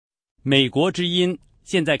美国之音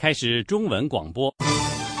现在开始中文广播。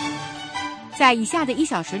在以下的1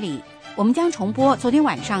小时里，我们将重播昨天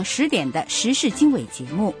晚上10点的时事经纬节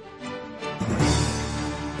目。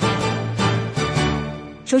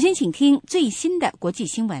首先请听最新的国际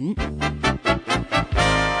新闻。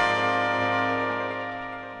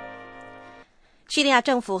叙利亚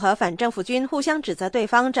政府和反政府军互相指责对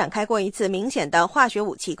方展开过一次明显的化学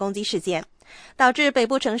武器攻击事件，导致北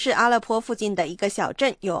部城市阿勒颇附近的一个小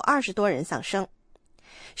镇有20多人丧生。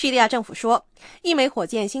叙利亚政府说，一枚火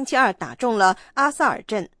箭星期二打中了阿萨尔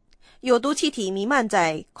镇，有毒气体弥漫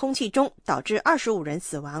在空气中，导致25人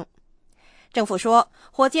死亡。政府说，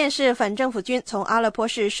火箭是反政府军从阿勒颇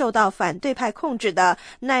市受到反对派控制的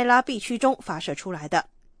奈拉毕区中发射出来的。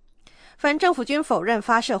反政府军否认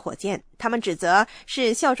发射火箭，他们指责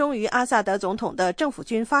是效忠于阿萨德总统的政府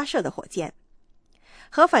军发射的火箭。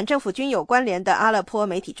和反政府军有关联的阿勒颇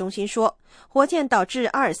媒体中心说，火箭导致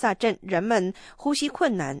阿尔萨镇人们呼吸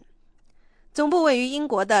困难。总部位于英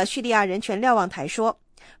国的叙利亚人权瞭望台说，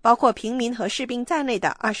包括平民和士兵在内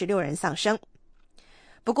的26人丧生。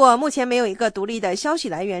不过，目前没有一个独立的消息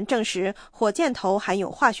来源证实火箭头含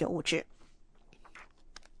有化学物质。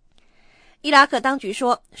伊拉克当局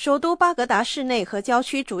说，首都巴格达市内和郊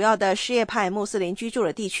区主要的什叶派穆斯林居住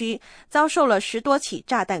的地区遭受了10多起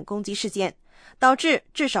炸弹攻击事件，导致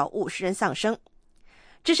至少50人丧生。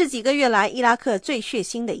这是几个月来伊拉克最血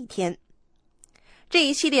腥的一天。这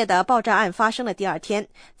一系列的爆炸案发生的第二天，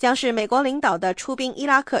将是美国领导的出兵伊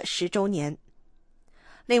拉克10周年。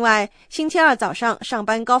另外，星期二早上上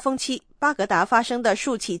班高峰期，巴格达发生的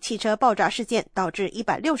数起汽车爆炸事件导致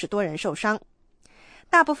160多人受伤。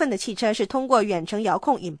大部分的汽车是通过远程遥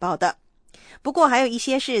控引爆的，不过还有一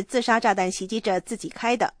些是自杀炸弹袭击者自己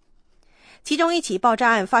开的。其中一起爆炸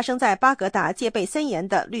案发生在巴格达戒备森严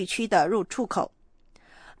的绿区的入出口。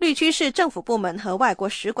绿区是政府部门和外国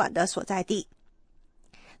使馆的所在地。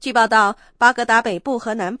据报道，巴格达北部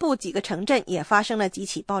和南部几个城镇也发生了几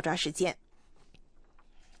起爆炸事件。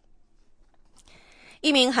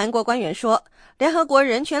一名韩国官员说，联合国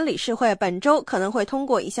人权理事会本周可能会通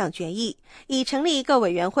过一项决议，以成立一个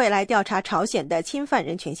委员会来调查朝鲜的侵犯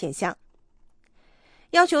人权现象。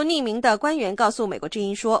要求匿名的官员告诉美国之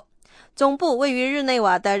音说，总部位于日内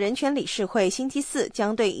瓦的人权理事会星期四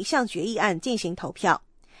将对一项决议案进行投票，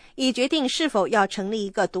以决定是否要成立一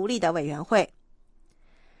个独立的委员会。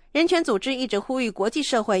人权组织一直呼吁国际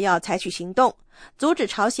社会要采取行动，阻止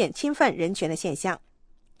朝鲜侵犯人权的现象。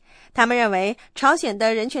他们认为朝鲜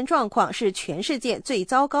的人权状况是全世界最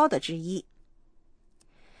糟糕的之一。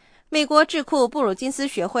美国智库布鲁金斯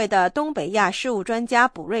学会的东北亚事务专家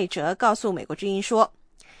卜瑞哲告诉美国之音说，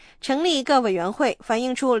成立一个委员会反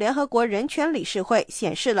映出联合国人权理事会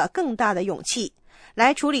显示了更大的勇气，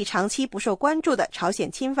来处理长期不受关注的朝鲜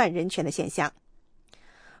侵犯人权的现象。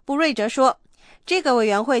卜瑞哲说，这个委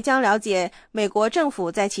员会将了解美国政府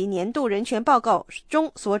在其年度人权报告中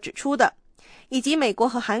所指出的，以及美国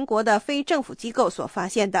和韩国的非政府机构所发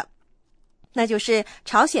现的，那就是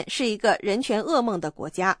朝鲜是一个人权噩梦的国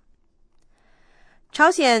家。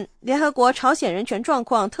联合国朝鲜人权状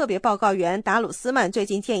况特别报告员达鲁斯曼最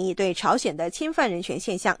近建议对朝鲜的侵犯人权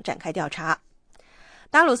现象展开调查。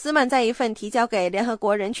达鲁斯曼在一份提交给联合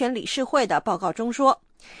国人权理事会的报告中说，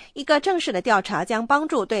一个正式的调查将帮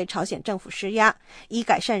助对朝鲜政府施压，以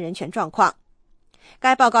改善人权状况。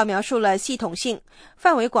该报告描述了系统性、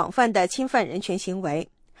范围广泛的侵犯人权行为，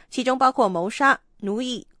其中包括谋杀、奴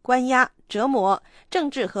役、关押、折磨、政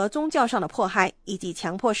治和宗教上的迫害，以及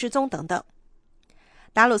强迫失踪等等。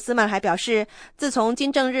达鲁斯曼还表示，自从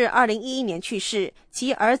金正日2011年去世，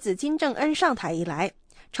其儿子金正恩上台以来，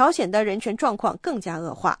朝鲜的人权状况更加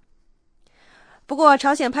恶化。不过，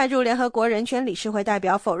朝鲜派驻联合国人权理事会代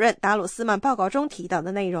表否认达鲁斯曼报告中提到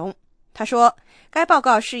的内容。他说，该报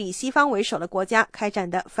告是以西方为首的国家开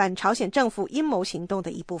展的反朝鲜政府阴谋行动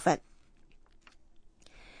的一部分。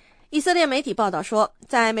以色列媒体报道说，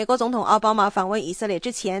在美国总统奥巴马访问以色列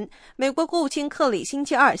之前，美国国务卿克里星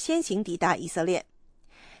期二先行抵达以色列。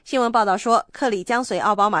新闻报道说，克里将随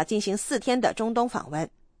奥巴马进行4天的中东访问。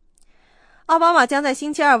奥巴马将在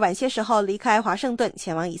星期二晚些时候离开华盛顿，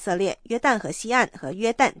前往以色列、约旦河西岸和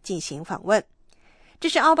约旦进行访问。这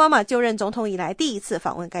是奥巴马就任总统以来第一次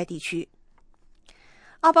访问该地区。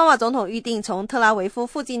奥巴马总统预定从特拉维夫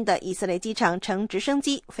附近的以色列机场乘直升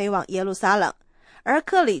机飞往耶路撒冷，而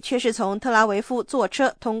克里却是从特拉维夫坐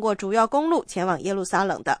车通过主要公路前往耶路撒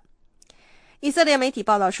冷的。以色列媒体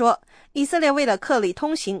报道说，以色列为了克里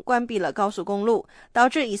通行关闭了高速公路，导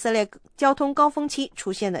致以色列交通高峰期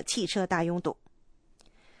出现了汽车大拥堵。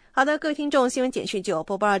好的，各位听众，新闻简讯就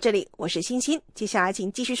播报到这里，我是欣欣，接下来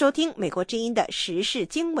请继续收听美国之音的时事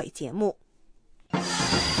经纬节目。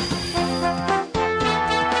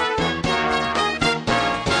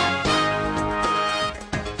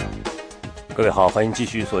各位好，欢迎继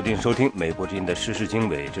续锁定收听美国之音的时事经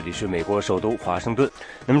纬，这里是美国首都华盛顿。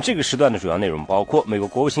那么这个时段的主要内容包括美国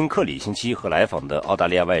国务卿克里星期一和来访的澳大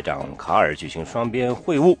利亚外长卡尔举行双边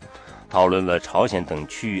会晤，讨论了朝鲜等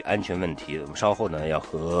区域安全问题。我们稍后呢要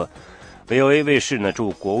和 VOA 卫视呢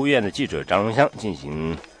驻国务院的记者张荣香进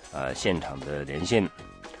行现场的连线。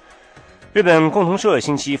日本共同社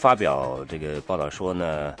星期一发表这个报道说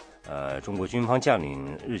呢，中国军方将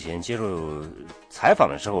领日前接受采访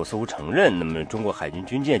的时候似乎承认，那么中国海军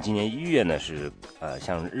军舰今年1月呢是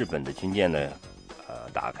向日本的军舰呢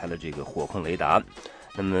打开了这个火控雷达。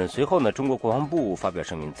那么随后呢，中国国防部发表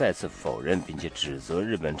声明再次否认，并且指责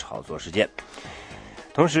日本炒作事件。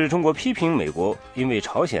同时，中国批评美国因为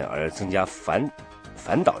朝鲜而增加反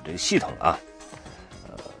导这个系统啊。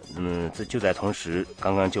那么这就在同时，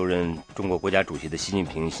刚刚就任中国国家主席的习近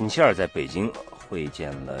平星期二在北京会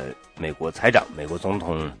见了美国财长、美国总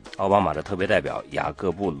统奥巴马的特别代表雅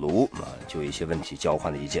各布卢就一些问题交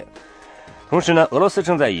换了意见。同时呢，俄罗斯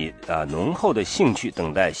正在以浓厚的兴趣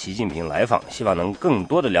等待习近平来访，希望能更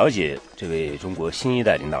多的了解这位中国新一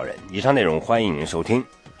代领导人。以上内容欢迎您收听。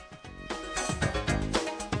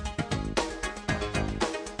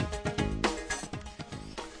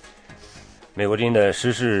美国之音的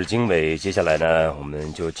时事经纬，接下来呢，我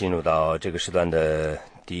们就进入到这个时段的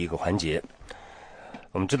第一个环节。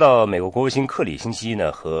我们知道，美国国务卿克里星期一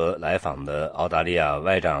呢和来访的澳大利亚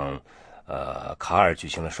外长卡尔举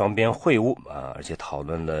行了双边会晤而且讨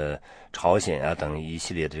论了朝鲜等一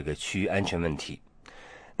系列这个区域安全问题。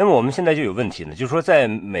那么我们现在就有问题呢，就是说，在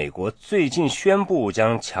美国最近宣布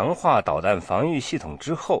将强化导弹防御系统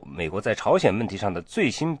之后，美国在朝鲜问题上的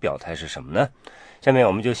最新表态是什么呢？下面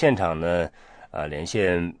我们就现场呢连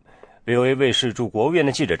线 VOA 卫视驻国务院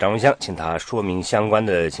的记者张荣香，请他说明相关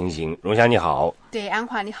的情形。荣香你好。对，安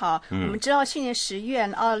华你好。我们知道去年10月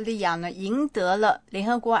澳大利亚呢赢得了联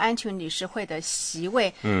合国安全理事会的席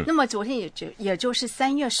位。那么昨天也就是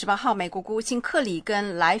3月18号，美国国务卿克里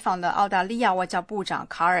跟来访的澳大利亚外交部长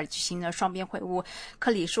卡尔举行了双边会晤。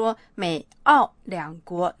克里说，美澳两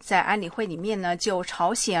国在安理会里面呢就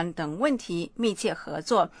朝鲜等问题密切合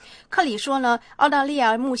作。克里说呢，澳大利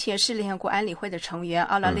亚目前是联合国安理会的成员，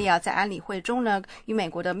澳大利亚在安理会中呢与美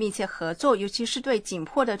国的密切合作，尤其是对紧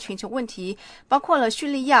迫的全球问题，包括了叙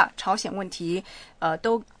利亚、朝鲜问题，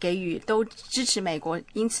都支持美国，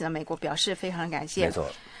因此呢，美国表示非常的感谢。没错。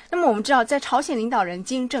那么我们知道，在朝鲜领导人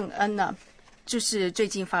金正恩呢，就是最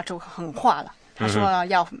近发出狠话了，他说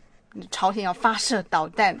朝鲜要发射导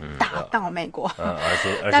弹打到美国，而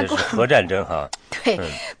且是核战争哈。对，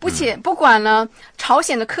不管呢朝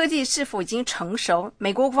鲜的科技是否已经成熟，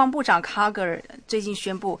美国国防部长卡尔最近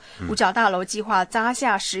宣布，五角大楼计划砸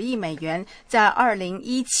下10亿美元，在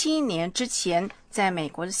2017年之前，在美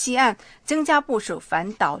国的西岸增加部署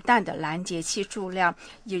反导弹的拦截器数量，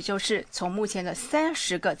也就是从目前的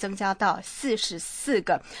30个增加到44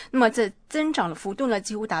个。那么这增长的幅度呢，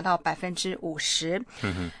几乎达到50%。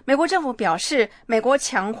美国政府表示，美国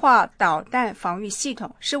强化导弹防御系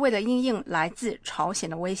统是为了因应来自朝鲜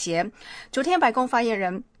的威胁。昨天白宫发言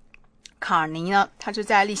人卡尔尼呢，他就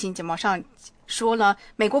在例行节目上说呢，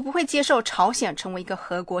美国不会接受朝鲜成为一个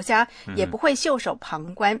核国家，也不会袖手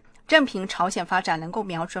旁观，任凭朝鲜发展能够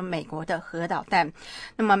瞄准美国的核导弹。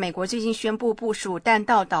那么美国最近宣布部署弹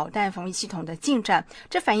道导弹防御系统的进展，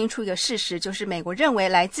这反映出一个事实，就是美国认为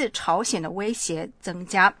来自朝鲜的威胁增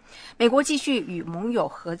加，美国继续与盟友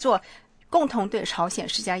合作，共同对朝鲜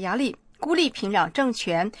施加压力，孤立平壤政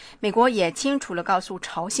权。美国也清楚地告诉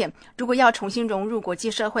朝鲜，如果要重新融入国际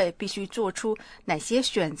社会，必须做出哪些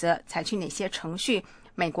选择，采取哪些程序。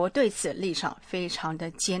美国对此立场非常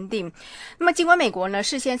的坚定。那么尽管美国呢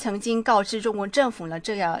事先曾经告知中国政府呢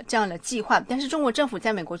这样的计划，但是中国政府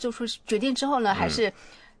在美国做出决定之后呢，还是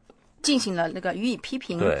进行了那个予以批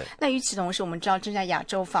评。对。那与此同时，我们知道正在亚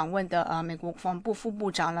洲访问的美国国防部副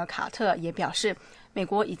部长呢卡特也表示，美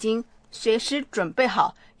国已经随时准备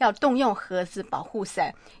好要动用核子保护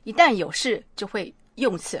伞，一旦有事就会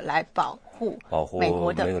用此来保护美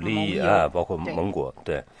国的利益包括盟国。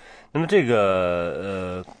对。那么这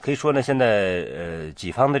个可以说呢，现在几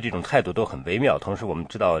方的这种态度都很微妙。同时我们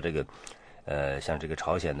知道这个像这个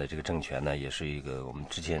朝鲜的这个政权呢，也是一个我们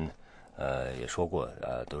之前也说过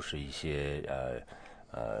都是一些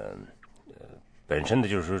本身的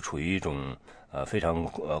就是说处于一种非常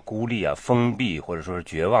孤立封闭或者说是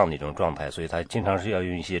绝望的一种状态，所以他经常是要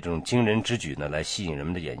用一些这种惊人之举呢来吸引人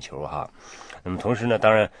们的眼球哈。那么同时呢，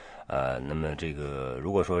当然那么这个如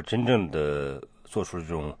果说真正的做出这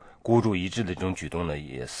种孤注一掷的这种举动呢，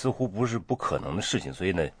也似乎不是不可能的事情，所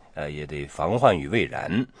以呢也得防患于未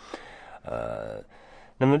然。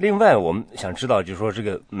那么另外我们想知道，就是说这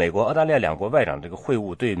个美国、澳大利亚两国外长这个会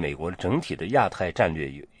晤对美国整体的亚太战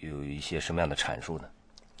略有一些什么样的阐述呢？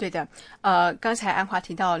对的，刚才安华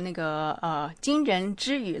提到那个惊人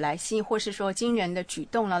之语来吸引，或是说惊人的举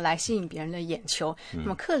动呢来吸引别人的眼球。那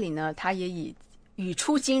么克里呢，他也以语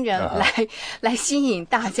出惊人来吸引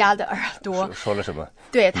大家的耳朵。说了什么？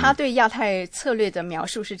对，他对亚太策略的描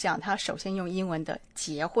述是这样，他首先用英文的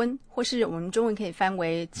结婚，或是我们中文可以翻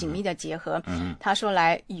为紧密的结合。他说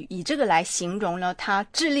以这个来形容呢，他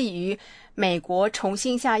致力于美国重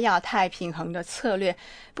新下亚太平衡的策略。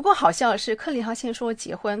不过好笑的是，克林他先说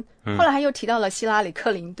结婚，后来他又提到了希拉里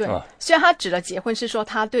克林顿。虽然他指的结婚是说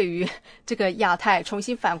他对于这个亚太重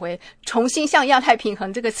新向亚太平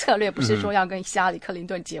衡这个策略，不是说要跟希拉里克林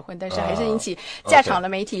顿结婚，但是还是引起在场的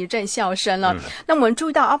媒体一阵笑声了。那我们注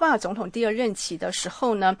意到奥巴马总统第二任期的时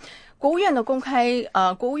候呢，国务院的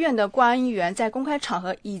官员在公开场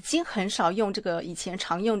合已经很少用这个以前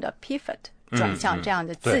常用的 pivot 转向这样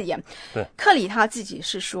的字眼。对，克里他自己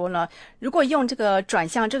是说呢，如果用这个转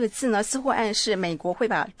向这个字呢，似乎暗示美国会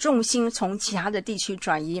把重心从其他的地区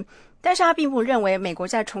转移。但是他并不认为美国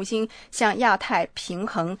在重新向亚太平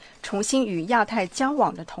衡、重新与亚太交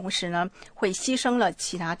往的同时呢，会牺牲了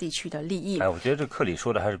其他地区的利益。我觉得这克里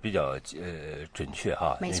说的还是比较准确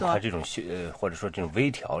哈，没错。他这种或者说这种微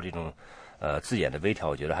调，这种字眼的微调，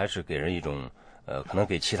我觉得还是给人一种可能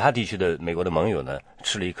给其他地区的美国的盟友呢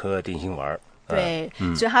吃了一颗定心丸。对，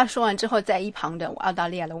所以他说完之后，在一旁的澳大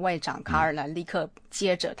利亚的外长卡尔呢，立刻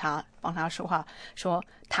接着他帮他说话，说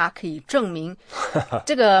他可以证明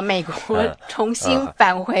这个美国重新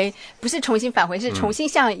返回，不是重新返回，是重新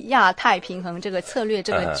向亚太平衡这个策略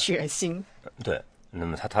这个决心。对，那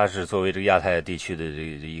么他是作为这个亚太地区的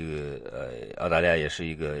这一个澳大利亚也是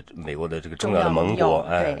一个美国的这个重要的盟国，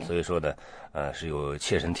所以说呢，是有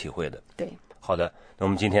切身体会的。对，好的，那我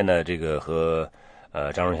们今天呢，这个和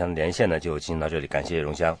张荣祥的连线呢就进行到这里，感谢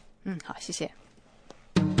荣祥。好，谢谢。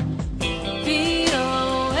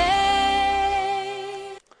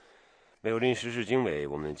美国之音时事经纬，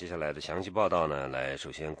我们接下来的详细报道呢，首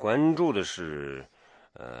先关注的是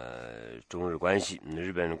中日关系。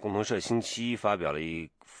日本共同社星期一发表了一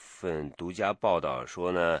份独家报道，说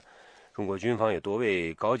呢，中国军方有多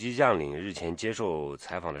位高级将领日前接受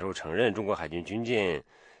采访的时候承认，中国海军军舰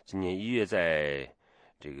今年1月在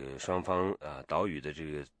这个双方岛屿的这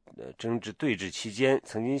个争执对峙期间，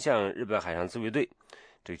曾经向日本海上自卫队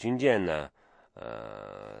这个军舰呢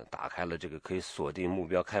打开了这个可以锁定目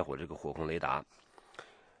标开火这个火控雷达。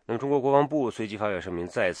那么中国国防部随即发表声明，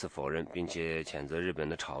再次否认，并且谴责日本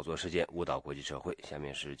的炒作事件误导国际社会。下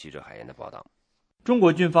面是记者海燕的报道。中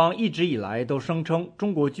国军方一直以来都声称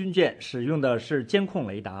中国军舰使用的是监控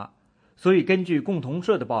雷达，所以根据共同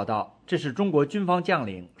社的报道，这是中国军方将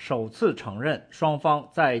领首次承认双方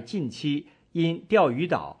在近期因钓鱼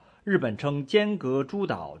岛日本称尖阁诸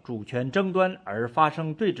岛主权争端而发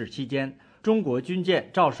生对峙期间，中国军舰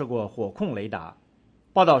照射过火控雷达。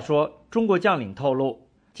报道说，中国将领透露，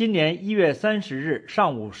今年1月30日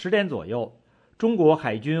上午10点左右，中国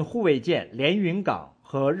海军护卫舰连云港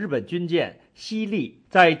和日本军舰西利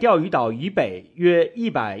在钓鱼岛以北约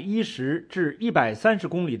110至130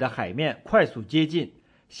公里的海面快速接近，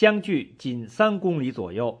相距仅3公里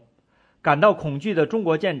左右。感到恐惧的中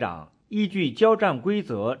国舰长依据交战规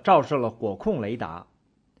则照射了火控雷达。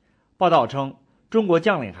报道称，中国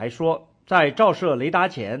将领还说，在照射雷达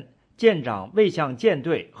前，舰长未向舰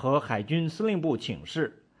队和海军司令部请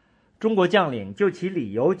示。中国将领就其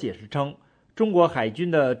理由解释称，中国海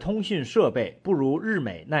军的通讯设备不如日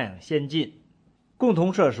美那样先进。共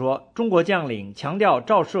同社说，中国将领强调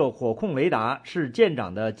照射火控雷达是舰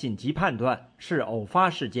长的紧急判断，是偶发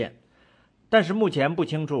事件，但是目前不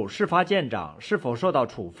清楚事发舰长是否受到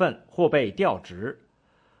处分或被调职。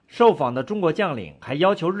受访的中国将领还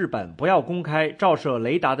要求日本不要公开照射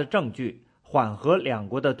雷达的证据，缓和两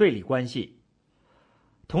国的对立关系。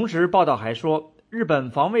同时，报道还说，日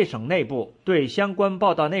本防卫省内部对相关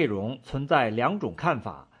报道内容存在2种看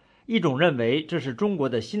法，一种认为这是中国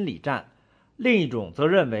的心理战，另一种则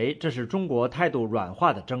认为这是中国态度软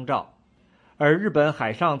化的征兆。而日本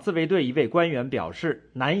海上自卫队一位官员表示，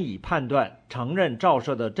难以判断承认照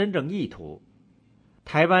射的真正意图。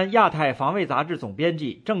台湾亚太防卫杂志总编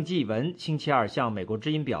辑郑继文星期二向美国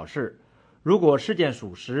之音表示，如果事件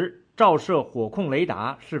属实，照射火控雷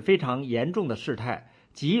达是非常严重的事态，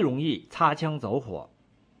极容易擦枪走火。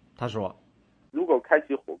他说，如果开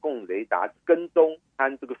启火控雷达跟踪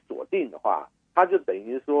和这个锁定的话，它就等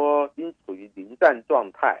于说已经处于临战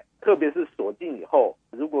状态，特别是锁定以后，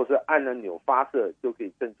如果是按了钮发射，就可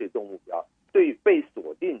以正确中目标。对于被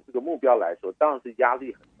锁定这个目标来说，当然是压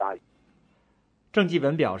力很大。郑继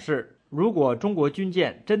文表示，如果中国军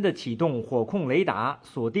舰真的启动火控雷达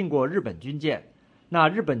锁定过日本军舰，那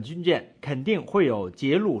日本军舰肯定会有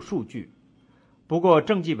截录数据。不过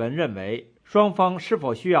郑继文认为，双方是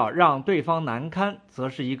否需要让对方难堪，则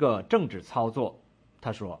是一个政治操作。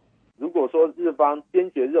他说，如果说日方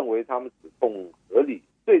坚决认为他们指控合理，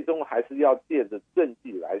最终还是要借着证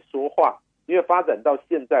据来说话，因为发展到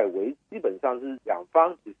现在为基本上是两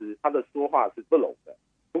方其实他的说话是不拢的。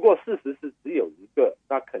不过事实是只有一个，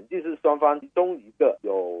那肯定是双方其中一个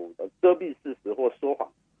有遮蔽事实或说谎，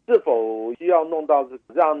是否需要弄到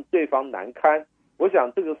让对方难堪，我想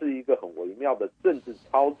这个是一个很微妙的政治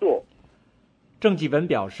操作。郑继文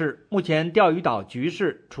表示，目前钓鱼岛局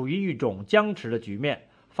势处于一种僵持的局面，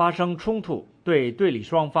发生冲突对对立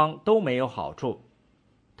双方都没有好处。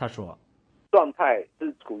他说，状态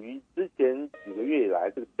是处于之前几个月以来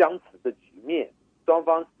这个僵持的局面，双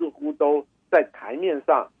方似乎都在台面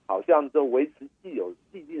上好像就维持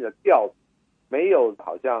既定的调子，没有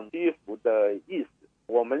好像屈服的意思。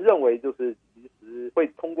我们认为就是其实会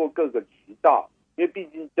通过各个渠道，因为毕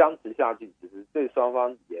竟僵持下去其实对双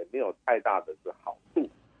方也没有太大的好处。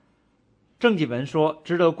郑继文说，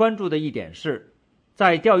值得关注的一点是，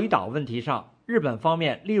在钓鱼岛问题上，日本方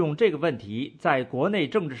面利用这个问题在国内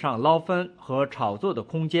政治上捞分和炒作的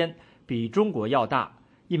空间比中国要大，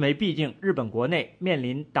因为毕竟日本国内面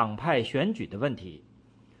临党派选举的问题。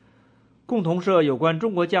共同社有关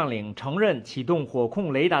中国将领承认启动火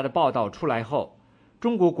控雷达的报道出来后，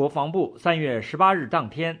中国国防部3月18日当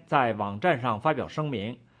天在网站上发表声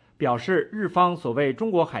明，表示日方所谓中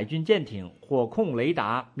国海军舰艇火控雷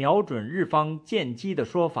达瞄准日方舰机的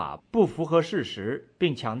说法不符合事实，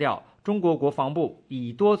并强调中国国防部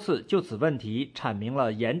已多次就此问题阐明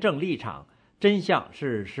了严正立场，真相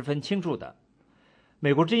是十分清楚的。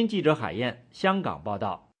美国之音记者海燕，香港报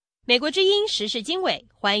道。美国之音时事经纬，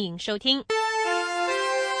欢迎收听。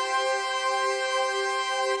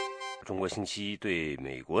中国星期一对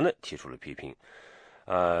美国呢提出了批评，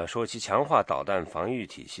说其强化导弹防御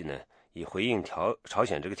体系呢，以回应朝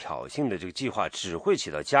鲜这个挑衅的这个计划，只会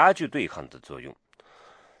起到加剧对抗的作用。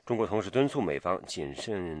中国同时敦促美方谨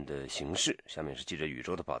慎的行事。下面是记者宇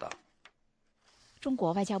宙的报道。中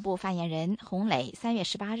国外交部发言人洪磊3月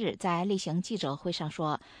18日在例行记者会上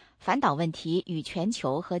说，反导问题与全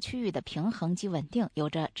球和区域的平衡及稳定有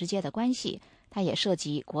着直接的关系，它也涉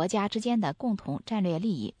及国家之间的共同战略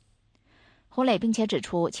利益。洪磊并且指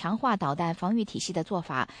出，强化导弹防御体系的做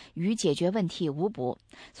法与解决问题无补，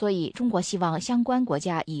所以中国希望相关国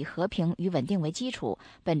家以和平与稳定为基础，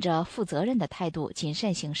本着负责任的态度谨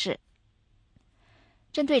慎行事。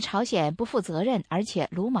针对朝鲜不负责任而且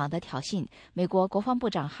鲁莽的挑衅，美国国防部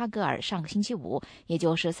长哈格尔上个星期五，也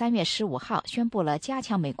就是3月15号宣布了加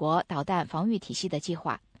强美国导弹防御体系的计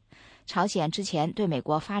划。朝鲜之前对美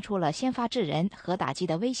国发出了先发制人核打击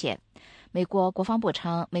的威胁，美国国防部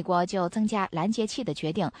称，美国就增加拦截器的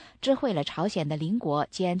决定知会了朝鲜的邻国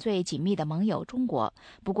兼最紧密的盟友中国，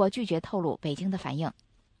不过拒绝透露北京的反应。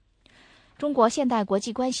中国现代国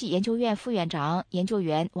际关系研究院副院长研究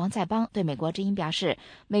员王在邦对美国之音表示，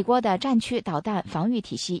美国的战区导弹防御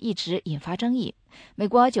体系一直引发争议。美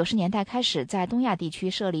国90年代开始在东亚地区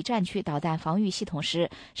设立战区导弹防御系统时，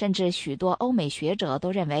甚至许多欧美学者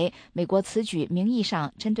都认为美国此举名义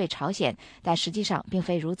上针对朝鲜，但实际上并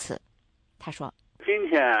非如此。他说，今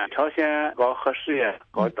天朝鲜搞核试验，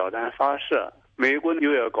搞导弹发射，美国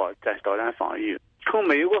又要搞导弹防御。从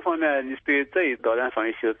美国方面，你对这一导弹防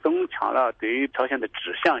御系统增强了对于朝鲜的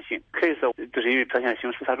指向性，可以说这是因为朝鲜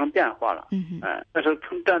形势发生变化了。但是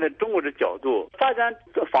从站在中国的角度，发展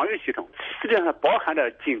防御系统实际上包含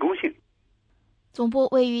着进攻性。总部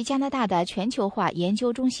位于加拿大的全球化研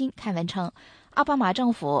究中心刊文称，奥巴马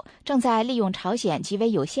政府正在利用朝鲜极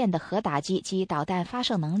为有限的核打击及导弹发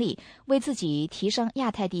射能力，为自己提升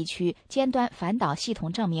亚太地区尖端反导系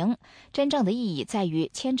统证明。真正的意义在于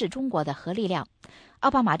牵制中国的核力量。奥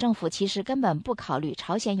巴马政府其实根本不考虑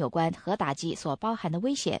朝鲜有关核打击所包含的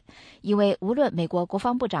危险，因为无论美国国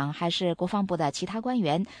防部长还是国防部的其他官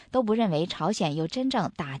员都不认为朝鲜有真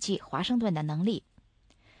正打击华盛顿的能力。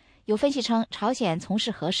有分析称，朝鲜从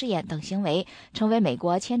事核试验等行为成为美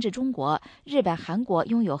国牵制中国、日本、韩国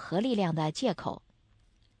拥有核力量的借口。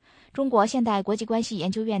中国现代国际关系研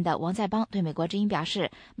究院的王在邦对美国之音表示，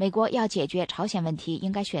美国要解决朝鲜问题，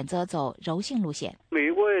应该选择走柔性路线。美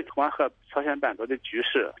国缓和朝鲜半岛的局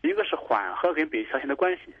势，一个是缓和跟北朝鲜的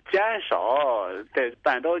关系，减少在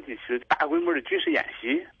半岛地区大规模的军事演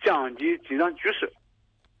习，降低紧张局势。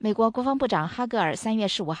美国国防部长哈格尔3月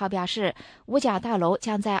15号表示，五角大楼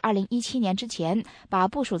将在2017年之前把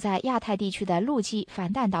部署在亚太地区的陆基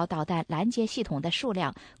反弹道导弹拦截系统的数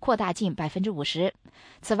量扩大近50%。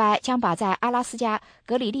此外，将把在阿拉斯加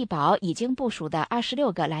格里利堡已经部署的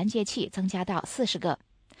26个拦截器增加到40个。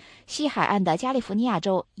西海岸的加利福尼亚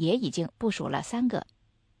州也已经部署了3个。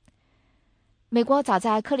美国早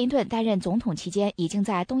在克林顿担任总统期间，已经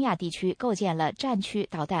在东亚地区构建了战区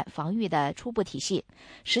导弹防御的初步体系，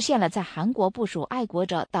实现了在韩国部署爱国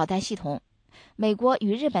者导弹系统。美国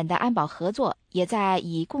与日本的安保合作，也在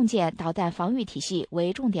以共建导弹防御体系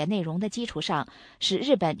为重点内容的基础上，使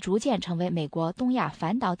日本逐渐成为美国东亚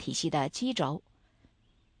反导体系的基轴。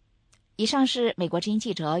以上是美国之音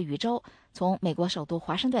记者宇宙从美国首都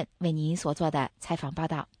华盛顿为您所做的采访报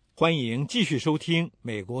道。欢迎继续收听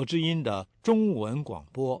美国之音的中文广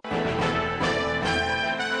播。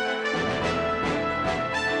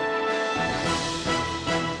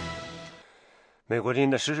美国之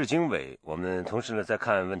音的时事经纬，我们同时呢在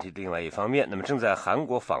看问题的另外一方面。那么正在韩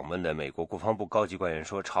国访问的美国国防部高级官员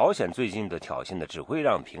说，朝鲜最近的挑衅呢只会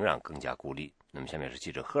让平壤更加孤立。那么下面是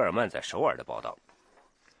记者赫尔曼在首尔的报道。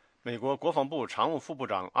美国国防部常务副部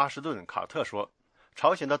长阿什顿·卡特说，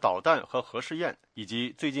朝鲜的导弹和核试验，以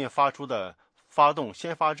及最近发出的发动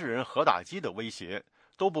先发制人核打击的威胁，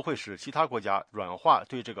都不会使其他国家软化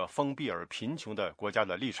对这个封闭而贫穷的国家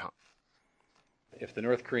的立场。If the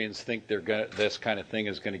North Koreans think this kind of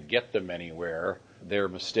thing is going to get them anywhere, they're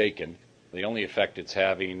mistaken. The only effect it's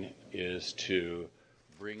having is to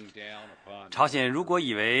bring down upon. 朝鲜如果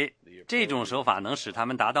以为这种手法能使他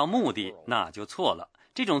们达到目的，那就错了。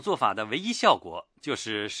这种做法的唯一效果就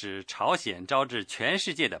是使朝鲜招致全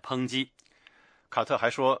世界的抨击。卡特还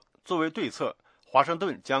说，作为对策，华盛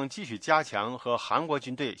顿将继续加强和韩国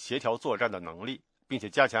军队协调作战的能力，并且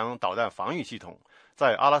加强导弹防御系统，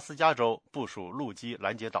在阿拉斯加州部署陆基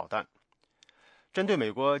拦截导弹。针对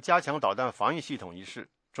美国加强导弹防御系统一事，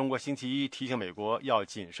中国星期一提醒美国要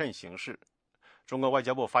谨慎行事。中国外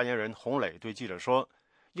交部发言人洪磊对记者说，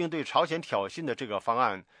应对朝鲜挑衅的这个方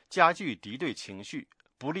案加剧敌对情绪，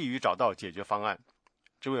不利于找到解决方案。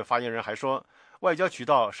这位发言人还说，外交渠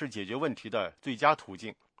道是解决问题的最佳途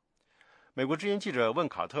径。美国之音记者问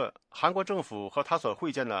卡特，韩国政府和他所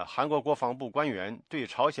会见的韩国国防部官员对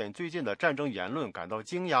朝鲜最近的战争言论感到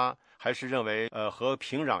惊讶，还是认为和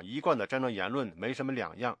平壤一贯的战争言论没什么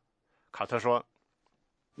两样？卡特说，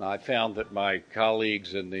 I found that my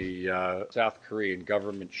colleagues in the South Korean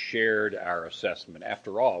government shared our assessment.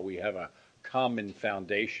 After all, we have a common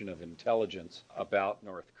foundation of intelligence about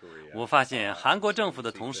North Korea. 我发现韩国政府的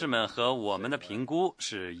同事们和我们的评估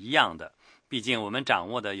是一样的，毕竟我们掌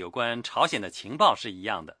握的有关朝鲜的情报是一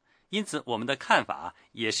样的，因此我们的看法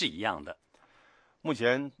也是一样的。目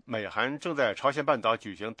前美韩正在朝鲜半岛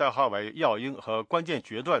举行代号为耀英和关键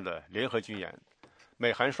决断的联合军演，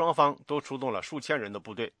美韩双方都出动了数千人的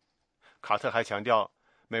部队。卡特还强调，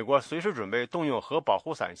美国随时准备动用核保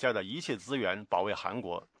护伞下的一切资源保卫韩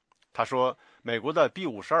国。他说，美国的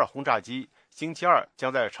B-52 轰炸机星期二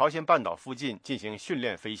将在朝鲜半岛附近进行训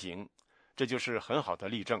练飞行，这就是很好的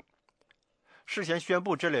例证。事先宣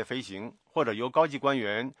布这类飞行，或者由高级官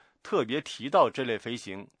员特别提到这类飞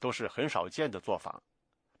行，都是很少见的做法。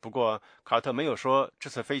不过，卡特没有说这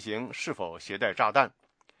次飞行是否携带炸弹。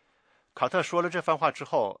卡特说了这番话之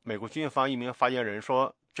后，美国军方一名发言人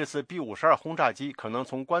说，这次 B-52 轰炸机可能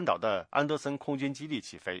从关岛的安德森空军基地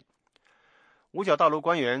起飞。五角大楼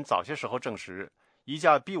官员早些时候证实，一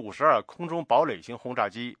架 B-52 空中堡垒型轰炸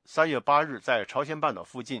机3月8日在朝鲜半岛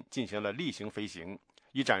附近进行了例行飞行，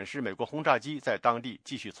以展示美国轰炸机在当地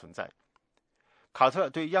继续存在。卡特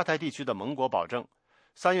对亚太地区的盟国保证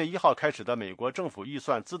，3月1号开始的美国政府预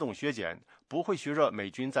算自动削减不会削弱美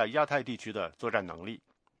军在亚太地区的作战能力。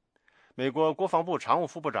美国国防部常务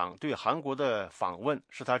副部长对韩国的访问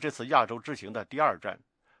是他这次亚洲之行的第2站，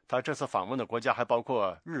他这次访问的国家还包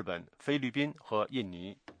括日本、菲律宾和印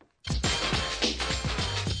尼。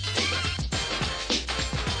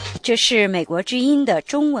这是美国之音的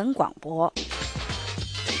中文广播。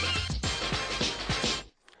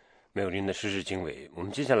美国之音的时事经纬，我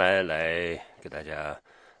们接下来给大家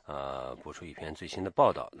播出一篇最新的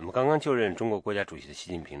报道。那么刚刚就任中国国家主席的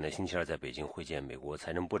习近平呢，星期二在北京会见美国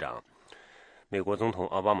财政部长、美国总统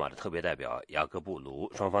奥巴马的特别代表雅各布·卢，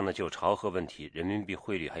双方呢就朝核问题、人民币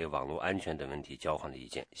汇率还有网络安全等问题交换了意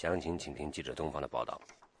见。详情请听记者东方的报道。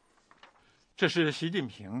这是习近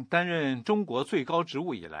平担任中国最高职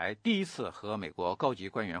务以来第一次和美国高级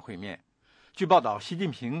官员会面。据报道，习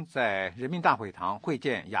近平在人民大会堂会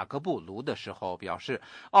见雅各布·卢的时候表示，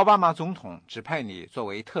奥巴马总统指派你作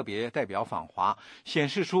为特别代表访华，显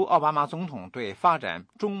示出奥巴马总统对发展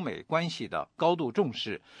中美关系的高度重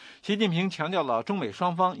视。习近平强调了中美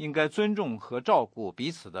双方应该尊重和照顾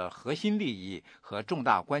彼此的核心利益和重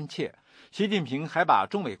大关切。习近平还把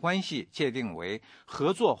中美关系界定为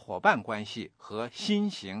合作伙伴关系和新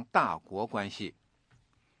型大国关系。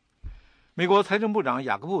美国财政部长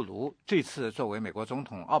雅各布·卢这次作为美国总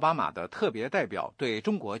统奥巴马的特别代表，对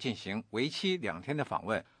中国进行为期2天的访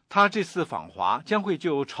问。他这次访华将会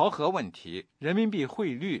就朝核问题、人民币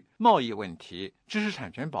汇率、贸易问题、知识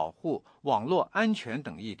产权保护、网络安全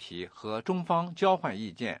等议题和中方交换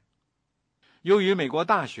意见。由于美国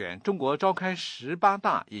大选、中国召开18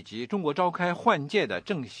大以及中国召开换届的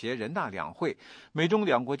政协人大两会，美中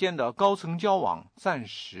两国间的高层交往暂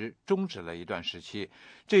时终止了一段时期。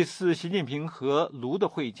这次习近平和卢的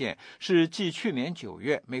会见是继去年9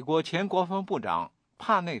月美国前国防部长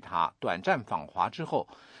帕内塔短暂访华之后，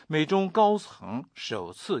美中高层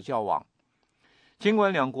首次交往。尽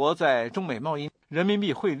管两国在中美贸易、人民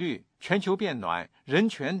币汇率、全球变暖、人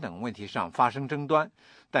权等问题上发生争端，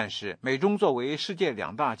但是美中作为世界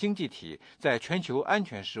2大经济体，在全球安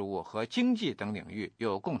全事务和经济等领域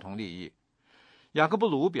有共同利益。雅各布·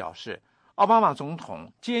卢表示，奥巴马总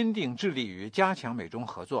统坚定致力于加强美中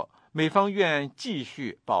合作，美方愿继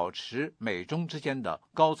续保持美中之间的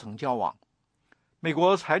高层交往。美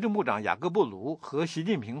国财政部长雅各布·卢和习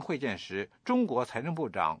近平会见时，中国财政部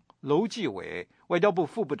长楼继伟、外交部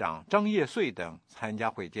副部长张业遂等参加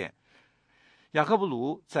会见。雅各布·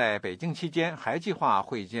卢在北京期间还计划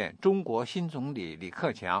会见中国新总理李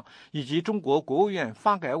克强以及中国国务院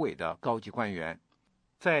发改委的高级官员。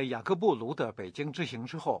在雅各布·卢的北京之行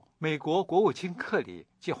之后，美国国务卿克里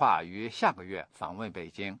计划于下个月访问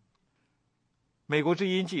北京。美国之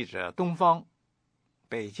音记者东方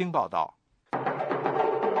北京报道。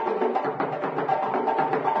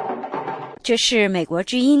这是美国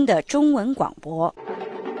之音的中文广播。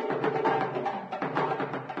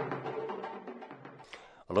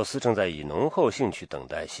俄罗斯正在以浓厚兴趣等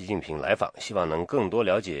待习近平来访，希望能更多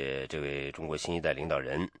了解这位中国新一代领导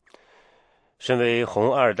人。身为红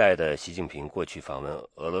2代的习近平，过去访问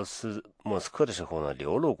俄罗斯莫斯科的时候呢，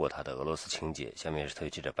流露过他的俄罗斯情结。下面是特约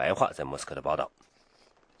记者白桦在莫斯科的报道。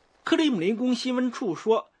克里姆林宫新闻处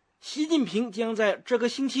说，习近平将在这个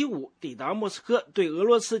星期五抵达莫斯科，对俄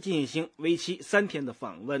罗斯进行为期3天的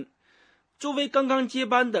访问。作为刚刚接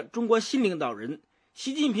班的中国新领导人，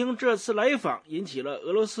习近平这次来访引起了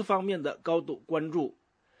俄罗斯方面的高度关注。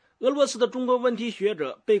俄罗斯的中国问题学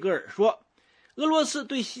者贝格尔说，俄罗斯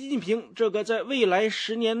对习近平这个在未来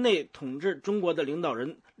10年内统治中国的领导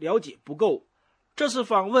人了解不够，这次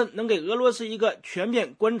访问能给俄罗斯一个全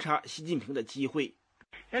面观察习近平的机会。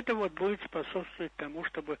贝格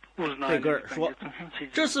尔说，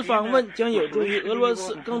这次访问将有助于俄罗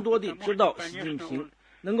斯更多地知道习近平，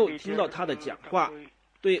能够听到他的讲话。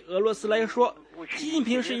对俄罗斯来说，习近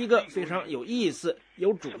平是一个非常有意思、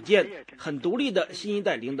有主见、很独立的新一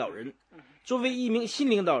代领导人。作为一名新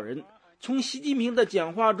领导人，从习近平的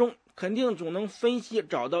讲话中肯定总能分析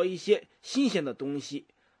找到一些新鲜的东西，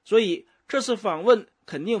所以这次访问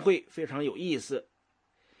肯定会非常有意思。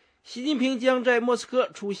习近平将在莫斯科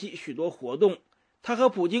出席许多活动，他和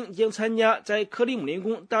普京将参加在克里姆林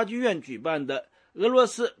宫大剧院举办的俄罗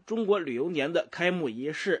斯中国旅游年的开幕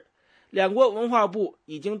仪式。两国文化部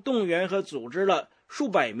已经动员和组织了数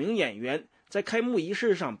百名演员在开幕仪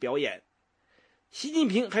式上表演。习近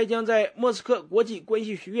平还将在莫斯科国际关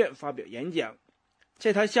系学院发表演讲。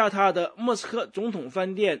在他下榻的莫斯科总统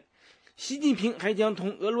饭店，习近平还将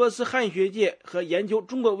同俄罗斯汉学界和研究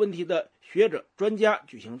中国问题的学者专家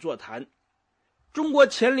举行座谈。中国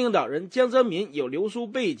前领导人江泽民有留苏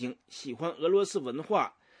背景，喜欢俄罗斯文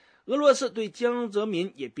化，俄罗斯对江泽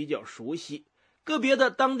民也比较熟悉，个别的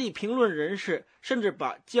当地评论人士甚至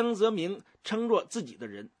把江泽民称作自己的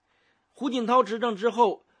人。胡锦涛执政之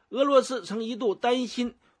后，俄罗斯曾一度担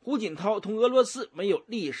心胡锦涛同俄罗斯没有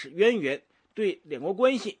历史渊源，对两国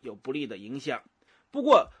关系有不利的影响。不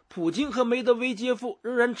过普京和梅德韦杰夫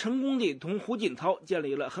仍然成功地同胡锦涛建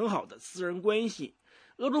立了很好的私人关系，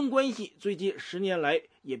俄中关系最近10年来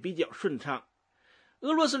也比较顺畅。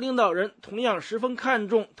俄罗斯领导人同样十分看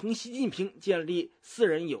重同习近平建立私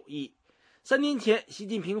人友谊。3年前习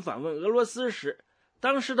近平访问俄罗斯时，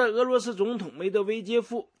当时的俄罗斯总统梅德韦杰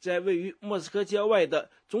夫在位于莫斯科郊外的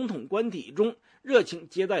总统官邸中热情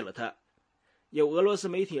接待了他。有俄罗斯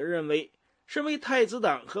媒体认为，身为太子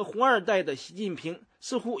党和红2代的习近平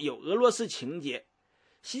似乎有俄罗斯情结。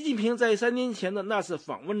习近平在3年前的那次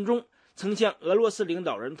访问中曾向俄罗斯领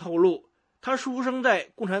导人透露，他出生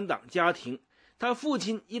在共产党家庭，他父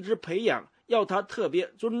亲一直培养要他特别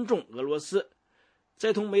尊重俄罗斯。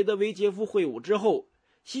在同梅德韦杰夫会晤之后，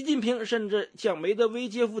习近平甚至向梅德韦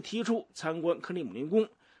杰夫提出参观克里姆林宫，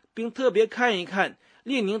并特别看一看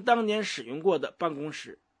列宁当年使用过的办公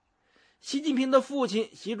室。习近平的父亲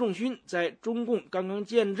习仲勋在中共刚刚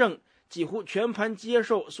建政几乎全盘接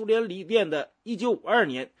受苏联锂电的1952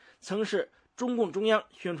年曾是中共中央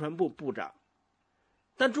宣传部部长。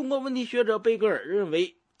但中国问题学者贝格尔认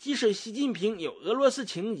为，即使习近平有俄罗斯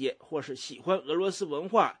情节或是喜欢俄罗斯文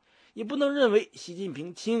化，也不能认为习近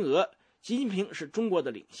平亲俄。习近平是中国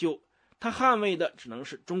的领袖，他捍卫的只能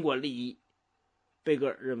是中国利益。贝格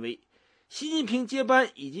尔认为，习近平接班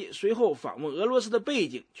以及随后访问俄罗斯的背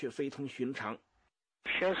景却非同寻常。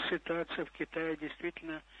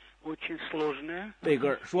贝格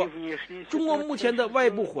尔说，中国目前的外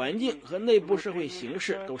部环境和内部社会形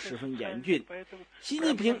势都十分严峻，习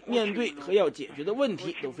近平面对和要解决的问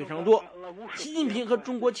题都非常多。习近平和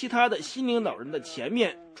中国其他的新领导人的前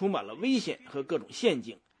面充满了危险和各种陷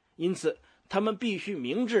阱，因此他们必须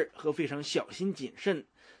明智和非常小心谨慎，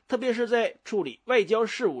特别是在处理外交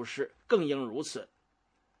事务时更应如此。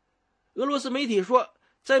俄罗斯媒体说，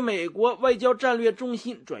在美国外交战略中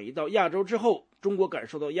心转移到亚洲之后，中国感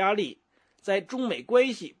受到压力，在中美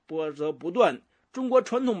关系波折不断，中国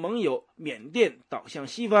传统盟友缅甸倒向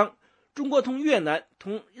西方，中国同越南、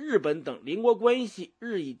同日本等邻国关系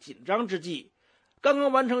日益紧张之际，刚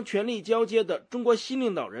刚完成权力交接的中国新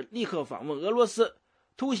领导人立刻访问俄罗斯，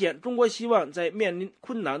凸显中国希望在面临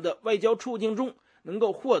困难的外交处境中能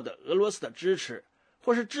够获得俄罗斯的支持，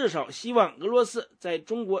或是至少希望俄罗斯在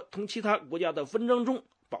中国同其他国家的纷争中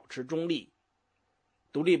保持中立。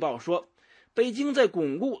独立报说，北京在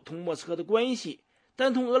巩固同莫斯科的关系，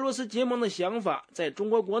但同俄罗斯结盟的想法在中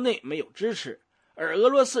国国内没有支持，而俄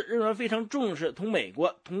罗斯仍然非常重视同美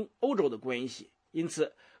国、同欧洲的关系，因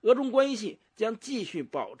此俄中关系将继续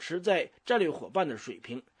保持在战略伙伴的水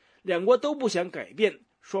平，两国都不想改变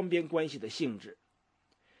双边关系的性质。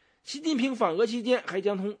习近平访俄期间还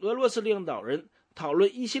将同俄罗斯领导人讨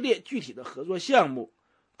论一系列具体的合作项目，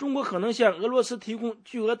中国可能向俄罗斯提供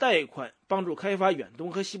巨额贷款，帮助开发远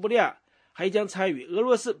东和西伯利亚，还将参与俄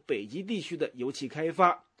罗斯北极地区的油气开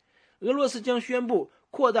发。俄罗斯将宣布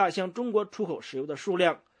扩大向中国出口石油的数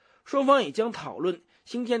量，双方也将讨论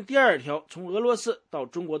兴建第二条从俄罗斯到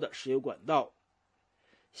中国的石油管道。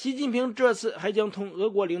习近平这次还将同俄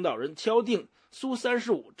国领导人敲定苏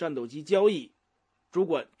35战斗机交易。主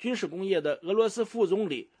管军事工业的俄罗斯副总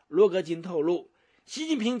理罗格金透露，习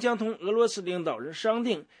近平将同俄罗斯领导人商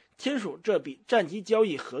定签署这笔战机交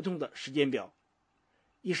易合同的时间表。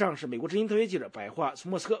以上是美国之音特约记者白桦从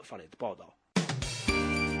莫斯科发来的报道。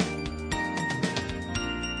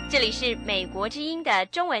这里是美国之音的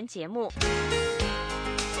中文节目。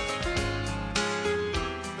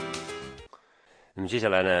那么接下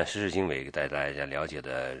来呢，时事经纬带大家了解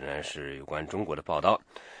的仍然是有关中国的报道。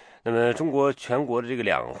那么中国全国的这个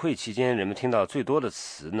两会期间，人们听到最多的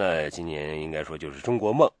词呢，今年应该说就是中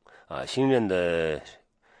国梦啊。新任的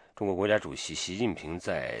中国国家主席习近平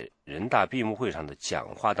在人大闭幕会上的讲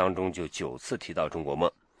话当中就9次提到中国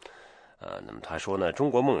梦。那么他说呢，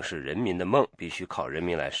中国梦是人民的梦，必须靠人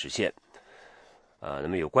民来实现。那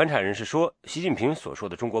么有观察人士说，习近平所说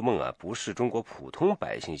的中国梦啊，不是中国普通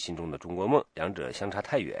百姓心中的中国梦，两者相差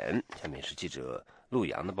太远。下面是记者陆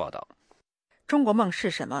阳的报道。中国梦是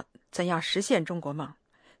什么？怎样实现中国梦？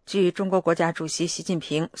据中国国家主席习近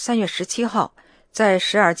平3月17号在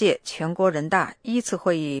12届全国人大1次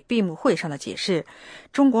会议闭幕会上的解释，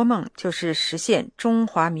中国梦就是实现中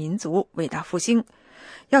华民族伟大复兴。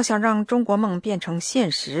要想让中国梦变成现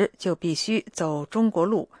实，就必须走中国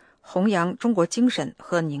路，弘扬中国精神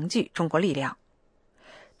和凝聚中国力量。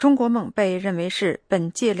中国梦被认为是本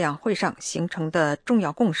届两会上形成的重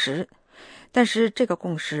要共识，但是这个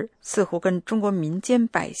共识似乎跟中国民间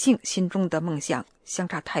百姓心中的梦想相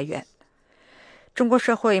差太远。中国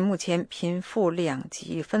社会目前贫富两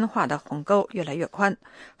极分化的鸿沟越来越宽，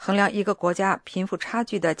衡量一个国家贫富差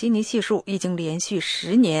距的基尼系数已经连续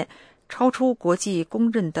10年超出国际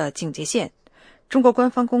公认的警戒线。中国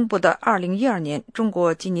官方公布的2012年中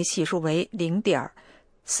国基尼系数为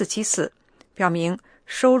 0.474， 表明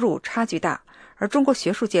收入差距大，而中国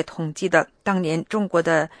学术界统计的当年中国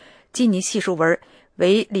的基尼系数为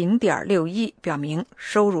 0.61， 表明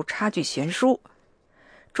收入差距悬殊。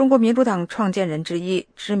中国民主党创建人之一、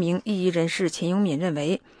知名异议人士秦永敏认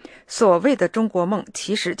为，所谓的中国梦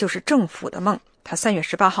其实就是政府的梦。他3月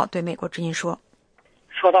18号对美国之音说，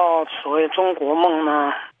说到所谓中国梦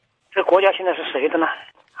呢，这国家现在是谁的呢？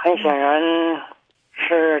很显然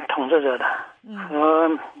是统治者的，和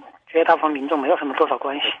绝大部分民众没有什么多少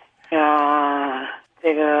关系。像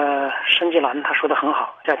这个申纪兰他说的很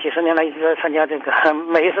好，这几10年来一直在参加这个，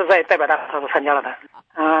每一次在代表大会他都参加了的。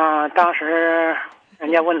当时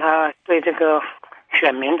人家问他对这个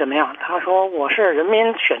选民怎么样，他说我是人民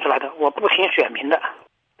选出来的，我不听选民的。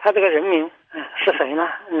他这个人民是谁呢？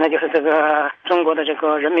那就是这个中国的这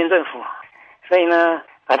个人民政府。所以呢，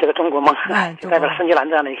这个中国梦，就代表孙吉兰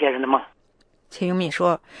这样的一些人的梦。钱永敏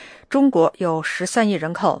说，中国有13亿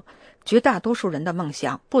人口，绝大多数人的梦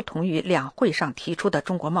想不同于两会上提出的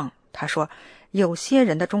中国梦。他说，有些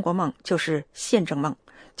人的中国梦就是宪政梦，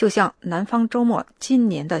就像南方周末今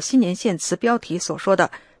年的新年献词标题所说的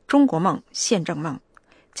中国梦、宪政梦。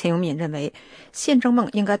钱永敏认为，宪政梦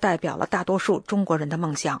应该代表了大多数中国人的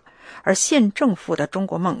梦想，而县政府的中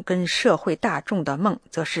国梦跟社会大众的梦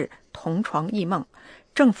则是同床异梦。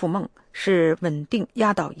政府梦是稳定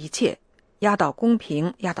压倒一切，压倒公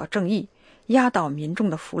平，压倒正义，压倒民众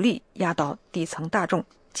的福利，压倒底层大众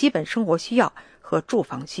基本生活需要和住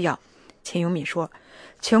房需要。钱永敏说，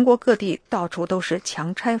全国各地到处都是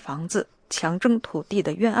强拆房子、强征土地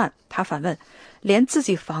的冤案。他反问，连自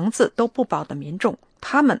己房子都不保的民众，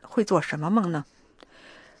他们会做什么梦呢？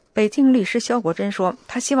北京律师肖国珍说，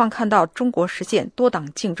他希望看到中国实现多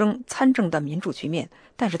党竞争参政的民主局面，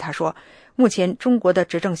但是他说，目前中国的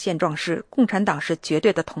执政现状是共产党是绝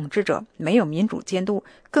对的统治者，没有民主监督，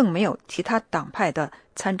更没有其他党派的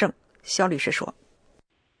参政。肖律师说，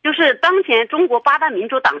就是当前中国8大民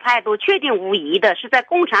主党派都确定无疑的是在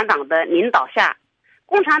共产党的领导下，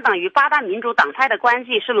共产党与8大民主党派的关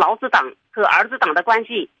系是老子党和儿子党的关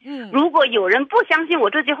系。如果有人不相信我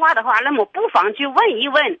这句话的话，那么不妨去问一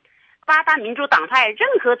问8大民主党派任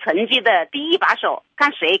何层级的第一把手，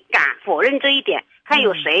看谁敢否认这一点，看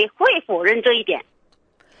有谁会否认这一点。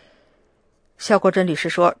肖国珍律师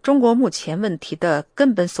说，中国目前问题的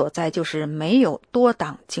根本所在就是没有多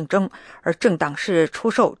党竞争，而政党是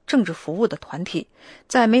出售政治服务的团体，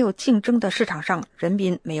在没有竞争的市场上，人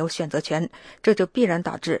民没有选择权，这就必然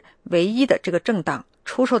导致唯一的这个政党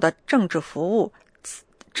出售的政治服务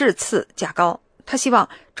质次价高。他希望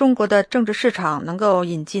中国的政治市场能够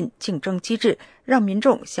引进竞争机制，让民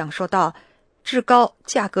众享受到质高、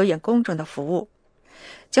价格也公正的服务。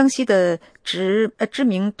江西的知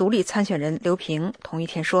名独立参选人刘平同一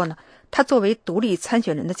天说呢，他作为独立参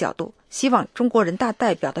选人的角度，希望中国人大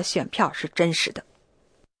代表的选票是真实的。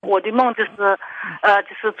我的梦就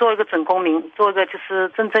是做一个准公民，做一个就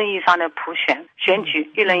是真正意义上的普选，选举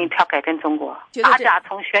一人一票改变中国。大家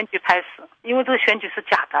从选举开始，因为这个选举是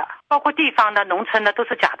假的，包括地方的、农村的都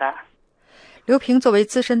是假的。刘平作为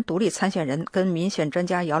资深独立参选人，跟民选专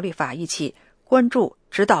家姚立法一起关注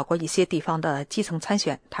指导过一些地方的基层参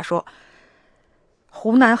选。他说，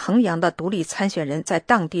湖南衡阳的独立参选人在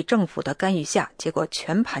当地政府的干预下，结果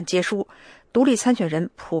全盘皆输，独立参选人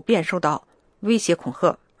普遍受到威胁恐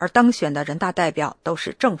吓，而当选的人大代表都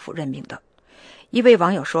是政府任命的。一位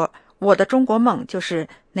网友说，我的中国梦就是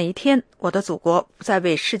哪一天我的祖国不再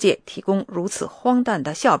为世界提供如此荒诞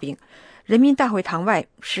的笑柄，人民大会堂外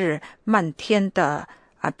是漫天的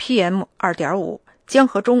PM2.5，江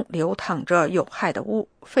河中流淌着有害的污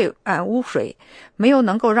水，没有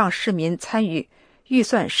能够让市民参与预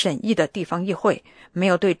算审议的地方议会，没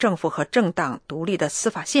有对政府和政党独立的司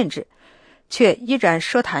法限制，却依然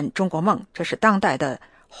奢谈中国梦，这是当代的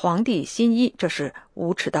皇帝新衣，这是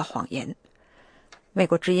无耻的谎言。美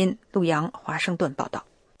国之音陆洋华盛顿报道。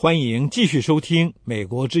欢迎继续收听美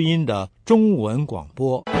国之音的中文广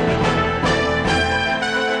播。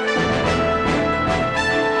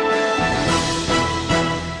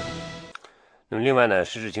那么另外呢，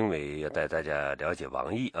时事经纬要带大家了解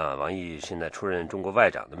王毅啊，王毅现在出任中国外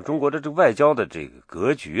长。那么中国的这个外交的这个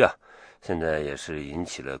格局啊，现在也是引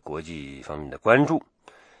起了国际方面的关注。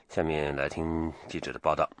下面来听记者的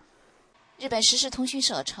报道。日本时事通讯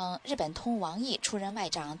社称，日本通王毅出任外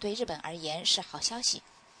长对日本而言是好消息。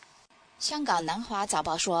香港南华早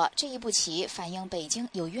报说，这一步棋反映北京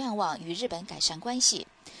有愿望与日本改善关系。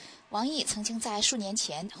王毅曾经在数年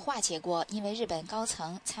前化解过因为日本高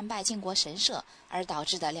层参拜靖国神社而导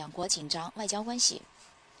致的两国紧张外交关系。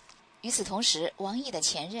与此同时，王毅的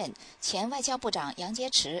前外交部长杨洁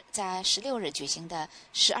篪在16日举行的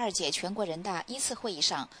12届全国人大1次会议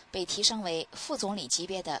上被提升为副总理级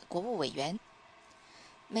别的国务委员。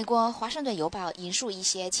美国《华盛顿邮报》引述一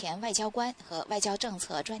些前外交官和外交政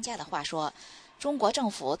策专家的话说，中国政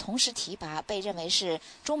府同时提拔被认为是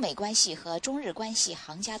中美关系和中日关系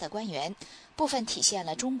行家的官员，部分体现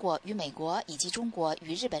了中国与美国以及中国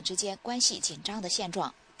与日本之间关系紧张的现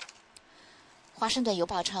状。华盛顿邮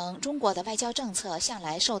报称，中国的外交政策向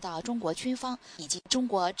来受到中国军方以及中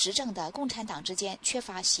国执政的共产党之间缺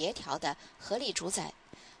乏协调的合力主宰。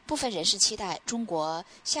部分人士期待中国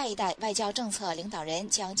下一代外交政策领导人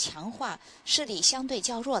将强化势力相对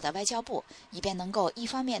较弱的外交部，以便能够一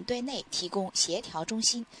方面对内提供协调中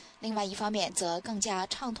心，另外一方面则更加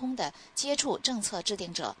畅通地接触政策制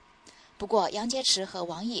定者。不过杨洁篪和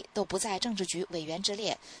王毅都不在政治局委员之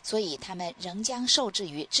列，所以他们仍将受制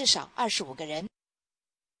于至少25个人。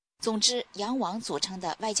总之，杨王组成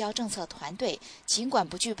的外交政策团队尽管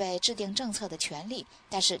不具备制定政策的权利，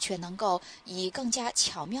但是却能够以更加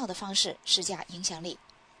巧妙的方式施加影响力。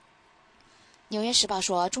纽约时报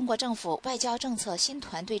说，中国政府外交政策新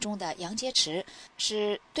团队中的杨洁篪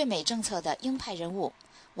是对美政策的鹰派人物，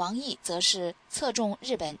王毅则是侧重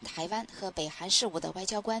日本、台湾和北韩事务的外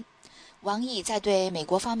交官。王毅在对美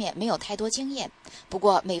国方面没有太多经验，不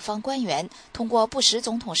过美方官员通过布什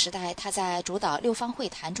总统时代他在主导六方会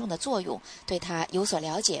谈中的作用，对他有所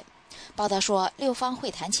了解。报道说，六方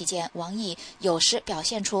会谈期间，王毅有时表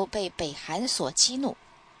现出被北韩所激怒。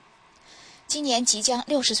今年即将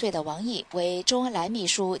60岁的王毅为周恩来秘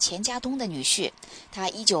书钱家东的女婿，他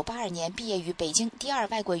1982年毕业于北京第二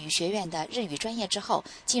外国语学院的日语专业之后，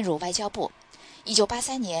进入外交部。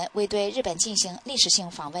1983年，为对日本进行历史性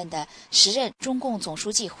访问的时任中共总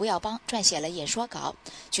书记胡耀邦撰写了演说稿，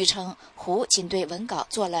据称胡仅对文稿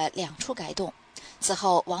做了2处改动。此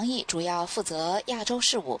后，王毅主要负责亚洲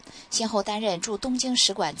事务，先后担任驻东京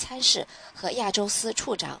使馆参事和亚洲司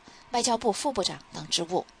处长、外交部副部长等职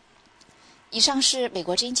务。以上是美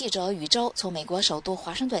国之音记者宇宙从美国首都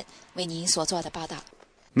华盛顿为您所做的报道。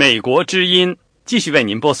美国之音继续为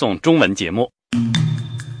您播送中文节目。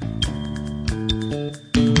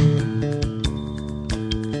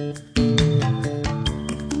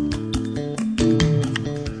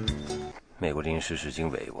美国之音时事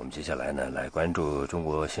经纬，我们接下来呢来关注中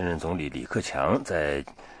国新任总理李克强在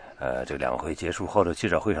这两会结束后的记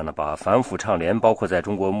者会上呢，把反腐倡廉包括在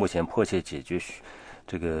中国目前迫切解决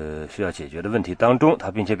这个需要解决的问题当中，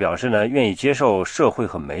他并且表示呢愿意接受社会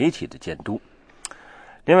和媒体的监督。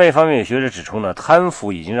另外一方面，有学者指出呢，贪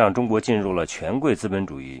腐已经让中国进入了权贵资本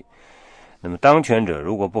主义，那么当权者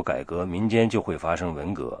如果不改革，民间就会发生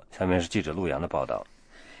文革。下面是记者陆阳的报道。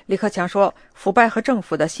李克强说，腐败和政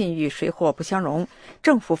府的信誉水火不相容，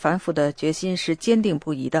政府反腐的决心是坚定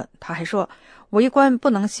不移的。他还说，为官不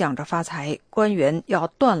能想着发财，官员要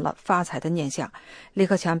断了发财的念想。李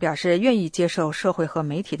克强表示愿意接受社会和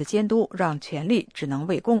媒体的监督，让权力只能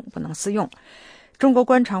为公不能私用。中国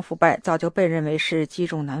官场腐败早就被认为是积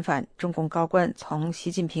重难返，中共高官从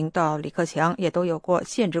习近平到李克强也都有过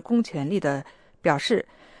限制公权力的表示，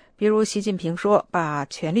比如习近平说把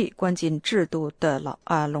权力关进制度的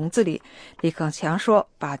笼子里，李克强说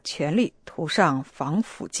把权力涂上防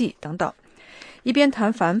腐剂等等。一边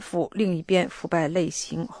谈反腐，另一边腐败类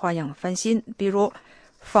型花样翻新，比如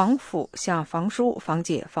防腐像防疏、防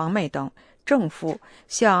解、防媚等，政府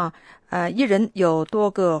像一人有多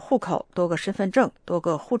个户口、多个身份证、多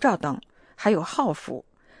个护照等，还有号腐。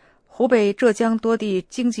湖北、浙江多地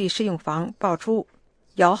经济适用房爆出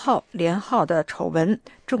摇号、连号的丑闻，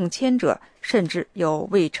中签者甚至有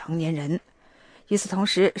未成年人。与此同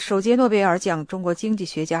时，首届诺贝尔奖中国经济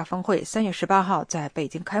学家峰会3月18号在北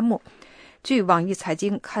京开幕。据网易财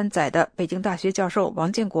经刊载的北京大学教授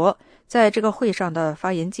王建国在这个会上的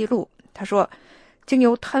发言记录，他说，经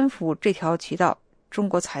由贪腐这条渠道，中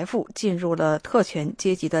国财富进入了特权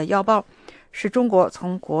阶级的腰包，使中国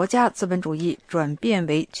从国家资本主义转变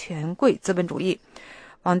为权贵资本主义。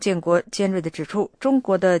王建国尖锐地指出，中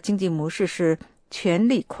国的经济模式是权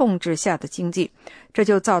力控制下的经济，这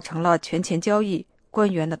就造成了权钱交易、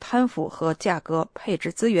官员的贪腐和价格配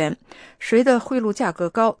置资源，谁的贿赂价格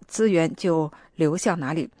高，资源就流向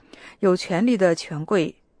哪里。有权力的权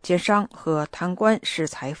贵、奸商和贪官是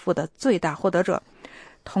财富的最大获得者，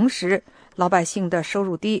同时老百姓的收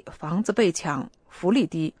入低，房子被抢，福利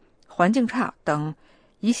低，环境差等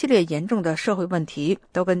一系列严重的社会问题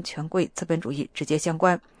都跟权贵资本主义直接相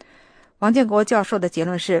关。王建国教授的结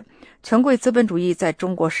论是，权贵资本主义在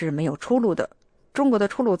中国是没有出路的。中国的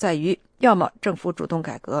出路在于，要么政府主动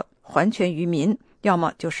改革，还权于民，要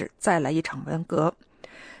么就是再来一场文革。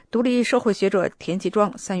独立社会学者田其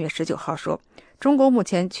庄3月19号说，中国目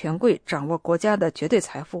前权贵掌握国家的绝对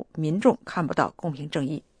财富，民众看不到公平正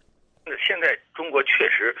义。现在中国确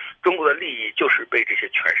实，中国的利益就是被这些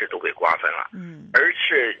权势都给瓜分了，而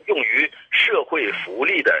是用于社会福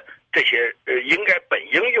利的这些本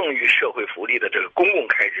应用于社会福利的这个公共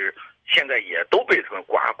开支，现在也都被他们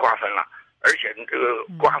瓜分了，而且这个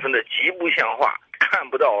瓜分的极不像话，看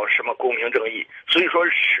不到什么公平正义，所以说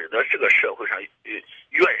使得这个社会上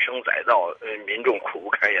怨声载道，民众苦不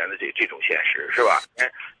堪言的这种现实，是吧？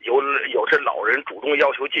有的老人主动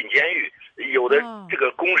要求进监狱，有的这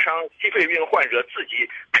个工伤心肺病患者自己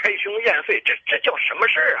开胸验肺，这叫什么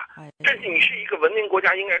事儿啊？这你是一个文明国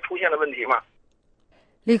家应该出现的问题吗？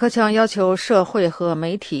李克强要求社会和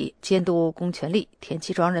媒体监督公权力。田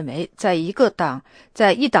其庄认为，在一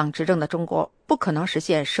党执政的中国，不可能实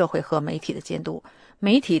现社会和媒体的监督，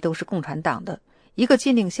媒体都是共产党的，一个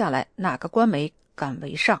禁令下来，哪个官媒敢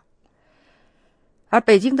为上？而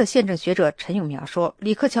北京的宪政学者陈永苗说，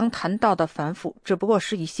李克强谈到的反腐只不过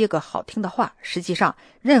是一些个好听的话，实际上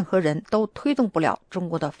任何人都推动不了中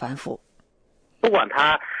国的反腐。不管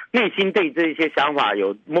他内心对这些想法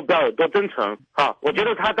有目标有多真诚我觉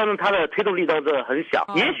得他当然他的推动力都是很小。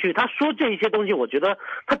也许他说这些东西，我觉得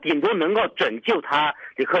他顶多能够拯救他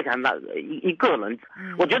李克强的一个人。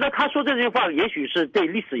我觉得他说这句话也许是对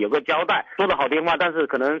历史有个交代，说的好听话，但是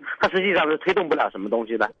可能他实际上是推动不了什么东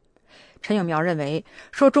西的。陈永苗认为，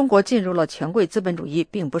说中国进入了权贵资本主义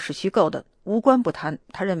并不是虚构的，无关不谈。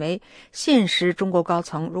他认为，现实中国高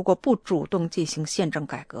层如果不主动进行宪政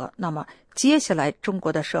改革，那么接下来中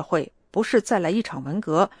国的社会不是再来一场文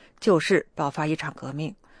革，就是爆发一场革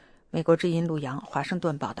命。美国之音陆洋，华盛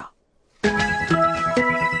顿报道。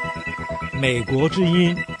美国之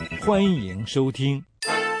音，欢迎收听。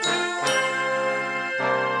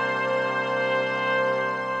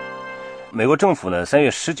美国政府呢，3月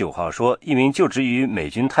19号说，一名就职于美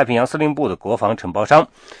军太平洋司令部的国防承包商，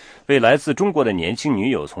为来自中国的年轻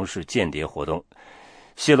女友从事间谍活动，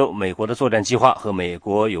泄露美国的作战计划和美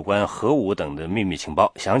国有关核武等的秘密情报。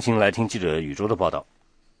详情来听记者宇宙的报道。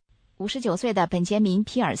59岁的本杰明·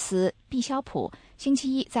皮尔斯·毕肖普星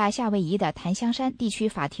期一在夏威夷的檀香山地区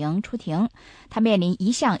法庭出庭，他面临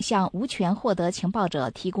一项向无权获得情报者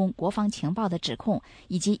提供国防情报的指控，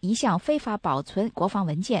以及一项非法保存国防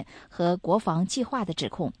文件和国防计划的指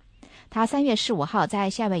控。他3月15号在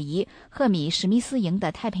夏威夷赫米史密斯营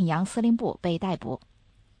的太平洋司令部被逮捕。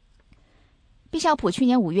毕肖普去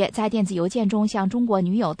年5月在电子邮件中向中国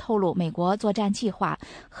女友透露美国作战计划、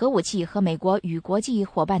核武器和美国与国际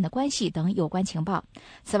伙伴的关系等有关情报。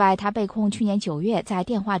此外，他被控去年9月在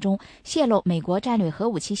电话中泄露美国战略核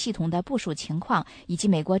武器系统的部署情况，以及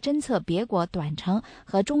美国侦测别国短程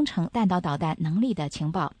和中程弹道导弹能力的情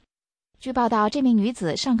报。据报道，这名女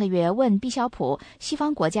子上个月问毕肖普，西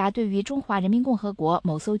方国家对于中华人民共和国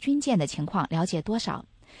某艘军舰的情况了解多少。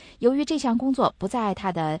由于这项工作不在他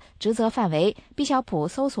的职责范围，毕肖普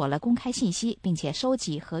搜索了公开信息，并且收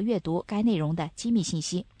集和阅读该内容的机密信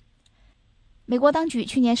息。美国当局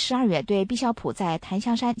去年12月对毕肖普在檀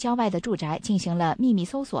香山郊外的住宅进行了秘密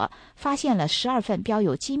搜索，发现了12份标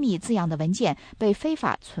有机密字样的文件被非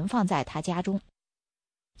法存放在他家中。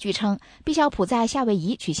据称，毕肖普在夏威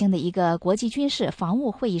夷举行的一个国际军事防务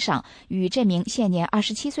会议上与这名现年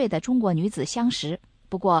27岁的中国女子相识。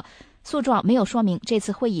不过，诉状没有说明这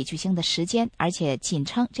次会议举行的时间，而且仅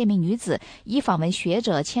称这名女子以访问学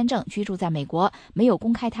者签证居住在美国，没有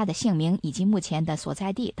公开她的姓名以及目前的所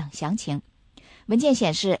在地等详情。文件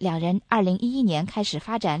显示，两人2011年开始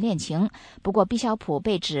发展恋情，不过毕肖普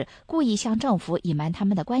被指故意向政府隐瞒他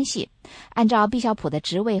们的关系。按照毕肖普的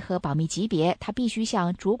职位和保密级别，他必须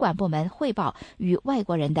向主管部门汇报与外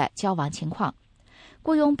国人的交往情况。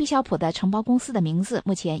雇佣毕肖普的承包公司的名字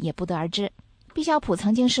目前也不得而知。毕肖普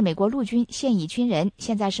曾经是美国陆军现役军人，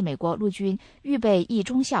现在是美国陆军预备役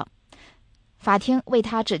中校。法庭为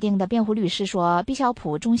他指定的辩护律师说，毕肖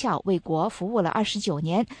普中校为国服务了29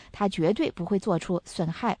年，他绝对不会做出损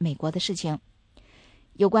害美国的事情。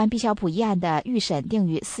有关毕肖普一案的预审定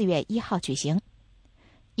于4月1号举行。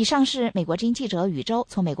以上是美国之音记者宇宙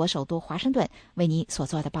从美国首都华盛顿为你所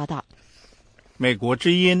做的报道。美国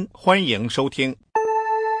之音，欢迎收听。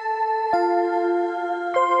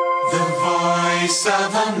The Voice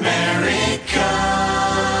of America。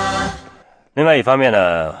 另外一方面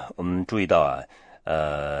呢，我们注意到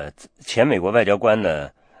前美国外交官呢，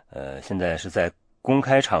现在是在公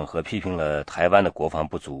开场合批评了台湾的国防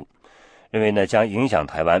不足，认为呢将影响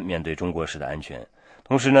台湾面对中国时的安全。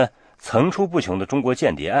同时呢，层出不穷的中国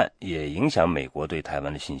间谍案也影响美国对台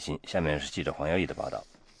湾的信心。下面是记者黄耀义的报道。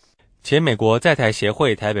前美国在台协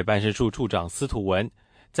会台北办事处处长司徒文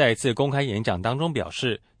在一次公开演讲当中表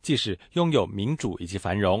示，即使拥有民主以及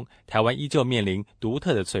繁荣，台湾依旧面临独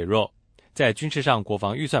特的脆弱，在军事上国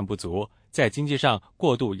防预算不足，在经济上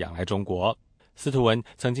过度仰赖中国。司徒文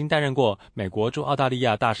曾经担任过美国驻澳大利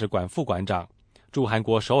亚大使馆副馆长、驻韩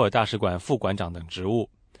国首尔大使馆副馆长等职务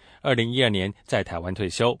，2012年在台湾退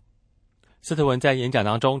休。司徒文在演讲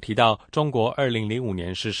当中提到中国2005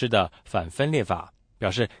年实施的反分裂法，表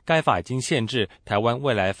示该法已经限制台湾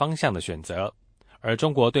未来方向的选择，而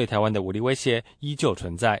中国对台湾的武力威胁依旧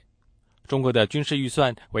存在。中国的军事预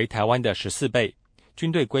算为台湾的14倍，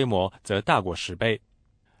军队规模则大过10倍。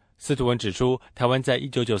司徒文指出，台湾在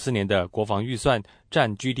1994年的国防预算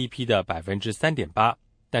占 GDP 的 3.8%，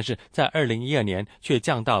 但是在2012年却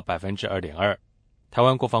降到 2.2%。台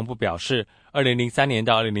湾国防部表示，2003年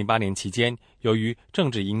到2008年期间，由于政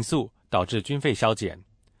治因素导致军费削减。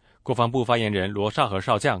国防部发言人罗少和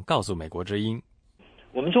少将告诉美国之音，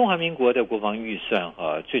我们中华民国的国防预算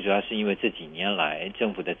最主要是因为这几年来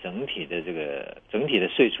政府的整体的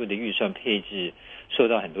税出的预算配置受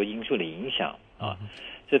到很多因素的影响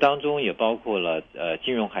这当中也包括了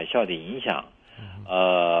金融海啸的影响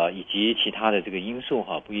以及其他的这个因素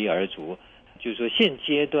不一而足。就是说现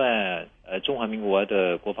阶段中华民国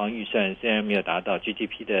的国防预算虽然没有达到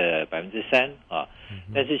GDP 的 3%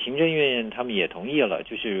 但是行政院他们也同意了，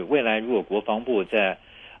就是未来如果国防部在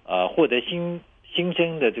获得新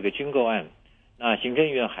增的这个军购案，那行政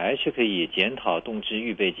院还是可以检讨动支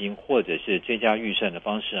预备金或者是追加预算的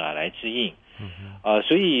方式来支应。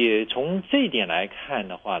所以从这一点来看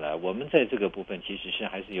的话呢，我们在这个部分其实是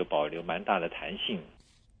还是有保留蛮大的弹性。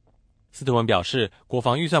司徒文表示，国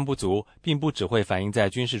防预算不足并不只会反映在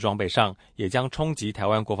军事装备上，也将冲击台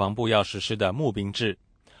湾国防部要实施的募兵制。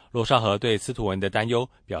罗绍和对司徒文的担忧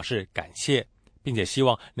表示感谢，并且希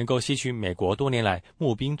望能够吸取美国多年来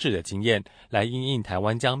募兵制的经验，来因应台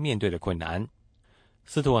湾将面对的困难。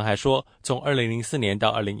司徒文还说，从2004年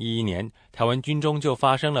到2011年，台湾军中就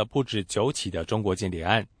发生了不止9起的中国间谍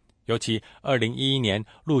案，尤其2011年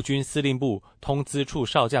陆军司令部通资处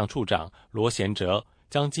少将处长罗贤哲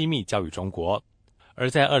将机密交予中国。而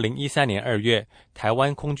在2013年2月，台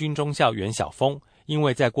湾空军中校袁晓峰因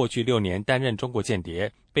为在过去6年担任中国间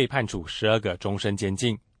谍，被判处12个终身监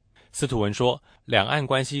禁。司徒文说，两岸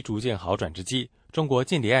关系逐渐好转之际，中国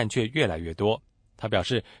间谍案却越来越多。他表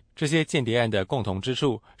示，这些间谍案的共同之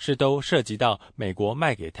处是都涉及到美国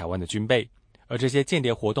卖给台湾的军备，而这些间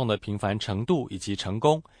谍活动的频繁程度以及成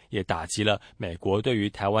功，也打击了美国对于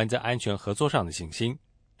台湾在安全合作上的信心。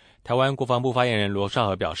台湾国防部发言人罗绍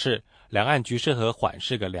和表示，两岸局势和缓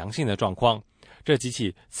是个良性的状况，这几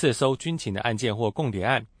起刺搜军情的案件或共谍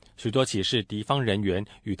案，许多起是敌方人员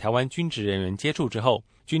与台湾军职人员接触之后，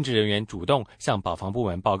军职人员主动向保防部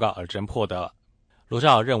门报告而侦破的。罗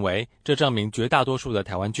绍和认为，这证明绝大多数的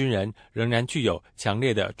台湾军人仍然具有强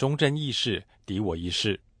烈的忠贞意识、敌我意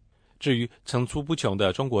识。至于层出不穷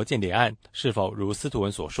的中国间谍案是否如司徒文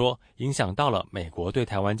所说，影响到了美国对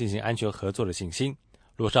台湾进行安全合作的信心，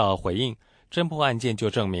罗绍和回应，侦破案件就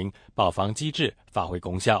证明保防机制发挥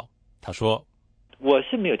功效。他说，我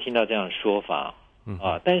是没有听到这样的说法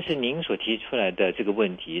但是您所提出来的这个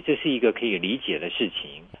问题，这是一个可以理解的事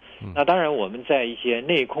情。那当然我们在一些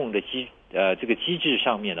内控的这个机制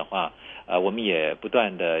上面的话，我们也不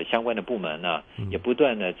断的相关的部门呢，也不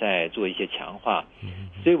断的在做一些强化。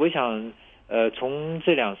所以我想从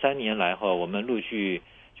这2-3年来我们陆续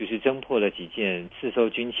就是侦破了几件刺搜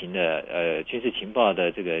军情的军事情报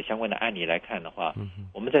的这个相关的案例来看的话，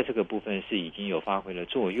我们在这个部分是已经有发挥了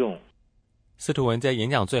作用。司徒文在演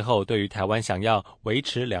讲最后对于台湾想要维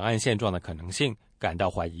持两岸现状的可能性感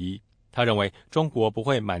到怀疑。他认为中国不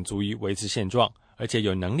会满足于维持现状，而且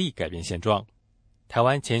有能力改变现状。台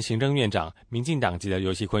湾前行政院长民进党籍的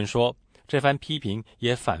游锡堃说，这番批评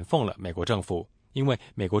也反讽了美国政府，因为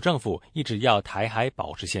美国政府一直要台海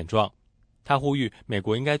保持现状。他呼吁美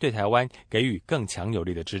国应该对台湾给予更强有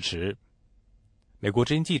力的支持。美国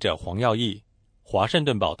之音记者黄耀义，华盛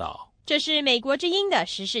顿报道。这是美国之音的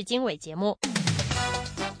时事经纬节目。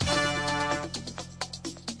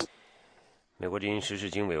美国之音时事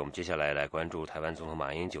经纬，我们接下来关注台湾总统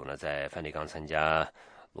马英九呢，在梵蒂冈参加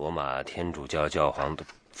罗马天主教教皇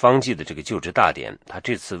方济的这个就职大典。他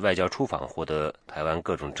这次外交出访获得台湾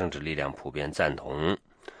各种政治力量普遍赞同。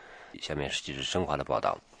下面是记者申华的报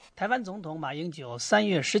道。台湾总统马英九3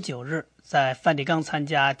月19日在梵蒂冈参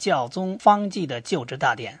加教宗方济的就职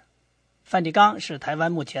大典。梵蒂冈是台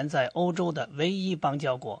湾目前在欧洲的唯一邦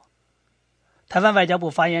交国。台湾外交部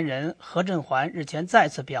发言人何振环日前再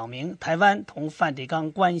次表明台湾同梵蒂冈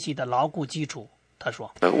关系的牢固基础。他说：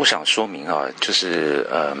我想说明就是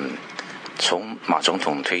从马总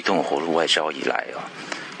统推动活路外交以来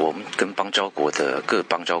我们跟邦交国的各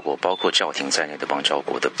邦交国，包括教廷在内的邦交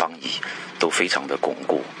国的邦谊都非常的巩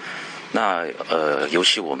固。那尤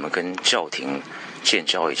其我们跟教廷建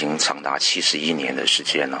交已经长达71年的时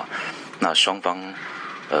间了。那双方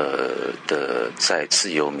的在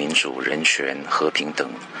自由、民主、人权、和平等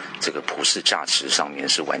这个普世价值上面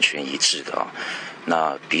是完全一致的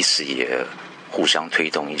那彼此也互相推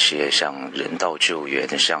动一些像人道救援、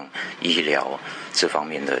像医疗这方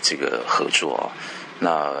面的这个合作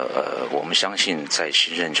那我们相信在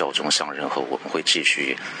新任教宗上任后，我们会继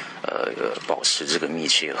续保持这个密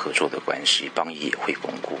切合作的关系，邦谊也会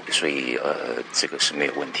巩固，所以这个是没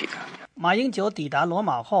有问题的。马英九抵达罗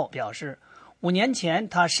马后表示，5年前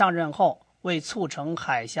他上任后为促成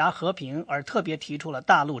海峡和平而特别提出了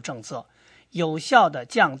大陆政策，有效地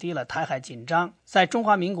降低了台海紧张，在中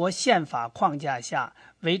华民国宪法框架下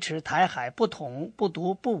维持台海不统、不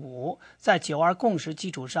独、不武，在9·2共识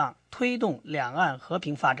基础上推动两岸和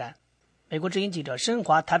平发展。美国之音记者申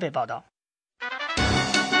华台北报道。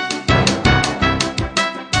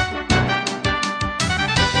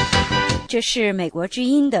这是美国之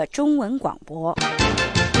音的中文广播。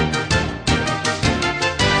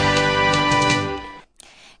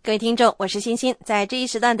各位听众，我是欣欣，在这一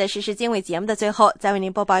时段的时事经纬节目的最后，再为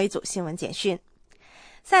您播报一组新闻简讯。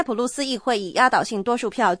塞浦路斯议会以压倒性多数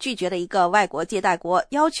票拒绝了一个外国借贷国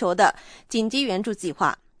要求的紧急援助计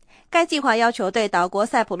划。该计划要求对岛国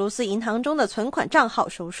塞浦路斯银行中的存款账号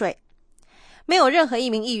收税。没有任何一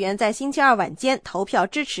名议员在星期二晚间投票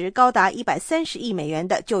支持高达130亿美元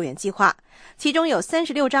的救援计划，其中有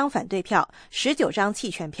36张反对票，19张弃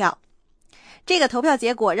权票。这个投票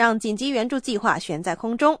结果让紧急援助计划悬在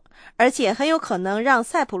空中，而且很有可能让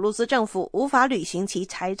塞浦路斯政府无法履行其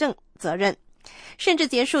财政责任，甚至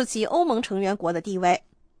结束其欧盟成员国的地位。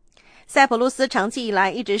塞浦路斯长期以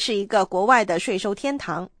来一直是一个国外的税收天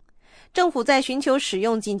堂，政府在寻求使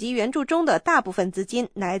用紧急援助中的大部分资金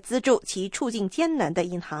来资助其处境艰难的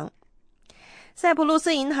银行。塞浦路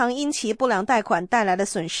斯银行因其不良贷款带来的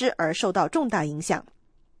损失而受到重大影响。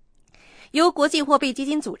由国际货币基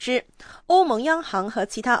金组织、欧盟央行和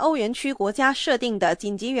其他欧元区国家设定的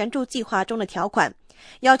紧急援助计划中的条款，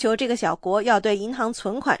要求这个小国要对银行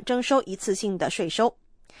存款征收一次性的税收，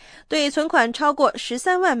对存款超过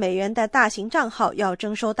13万美元的大型账号要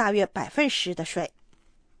征收大约10%的税。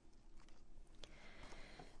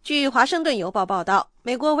据华盛顿邮报报道，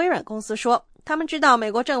美国微软公司说，他们知道美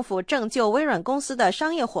国政府正就微软公司的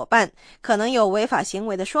商业伙伴可能有违法行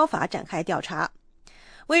为的说法展开调查。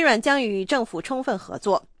微软将与政府充分合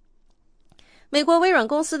作。美国微软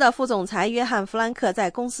公司的副总裁约翰·弗兰克在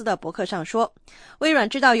公司的博客上说，微软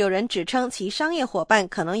知道有人指称其商业伙伴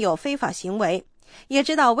可能有非法行为，也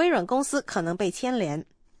知道微软公司可能被牵连。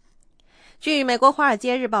据美国《华尔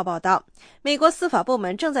街日报》报道，美国司法部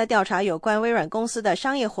门正在调查有关微软公司的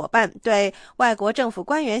商业伙伴对外国政府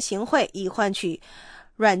官员行贿以换取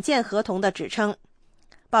软件合同的指称。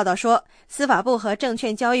报道说，司法部和证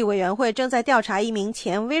券交易委员会正在调查一名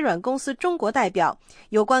前微软公司中国代表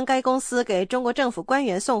有关该公司给中国政府官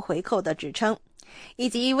员送回扣的指称，以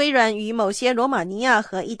及微软与某些罗马尼亚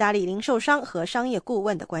和意大利零售商和商业顾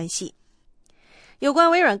问的关系。有关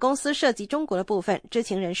微软公司涉及中国的部分，知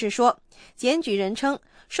情人士说，检举人称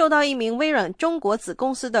受到一名微软中国子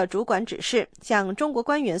公司的主管指示，向中国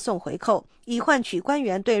官员送回扣，以换取官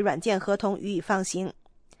员对软件合同予以放行。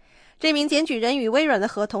这名检举人与微软的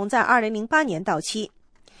合同在2008年到期，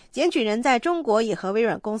检举人在中国也和微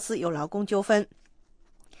软公司有劳工纠纷。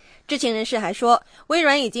知情人士还说，微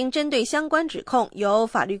软已经针对相关指控由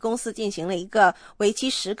法律公司进行了一个为期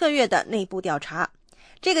10个月的内部调查。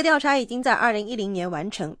这个调查已经在2010年完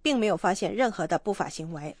成，并没有发现任何的不法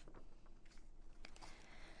行为。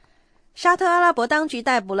沙特阿拉伯当局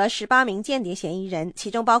逮捕了18名间谍嫌疑人，其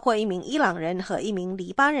中包括1名伊朗人和1名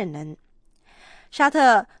黎巴嫩人。沙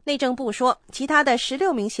特内政部说，其他的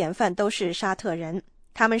16名嫌犯都是沙特人，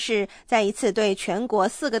他们是在一次对全国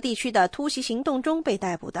4个地区的突袭行动中被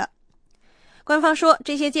逮捕的。官方说，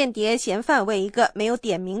这些间谍嫌犯为一个没有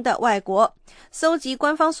点名的外国搜集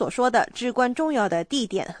官方所说的至关重要的地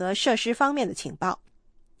点和设施方面的情报。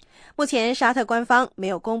目前沙特官方没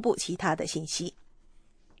有公布其他的信息。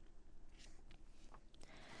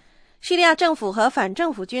叙利亚政府和反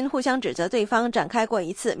政府军互相指责对方展开过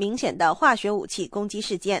一次明显的化学武器攻击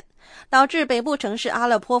事件，导致北部城市阿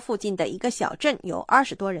勒颇附近的一个小镇有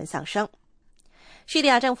20多人丧生。叙利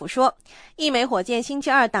亚政府说，一枚火箭星期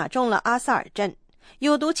二打中了阿萨尔镇，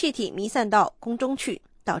有毒气体弥散到空中去，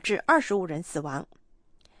导致25人死亡。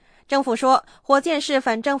政府说，火箭是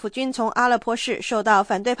反政府军从阿勒颇市受到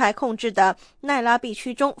反对派控制的奈拉必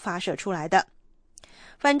区中发射出来的。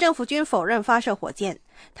反政府军否认发射火箭，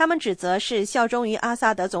他们指责是效忠于阿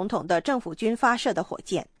萨德总统的政府军发射的火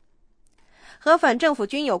箭。和反政府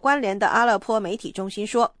军有关联的阿勒颇媒体中心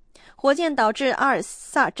说，火箭导致阿尔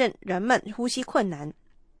萨镇人们呼吸困难。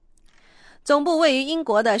总部位于英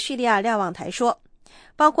国的叙利亚瞭望台说，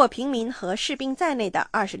包括平民和士兵在内的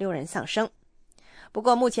26人丧生。不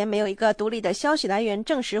过目前没有一个独立的消息来源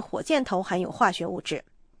证实火箭头含有化学物质。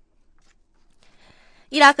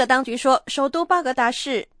伊拉克当局说，首都巴格达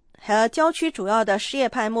市和郊区主要的什叶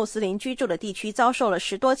派穆斯林居住的地区遭受了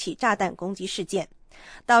10多起炸弹攻击事件，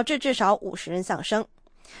导致至少50人丧生。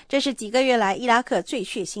这是几个月来伊拉克最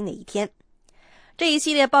血腥的一天。这一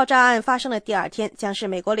系列爆炸案发生的第2天，将是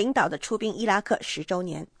美国领导的出兵伊拉克10周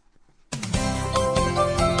年。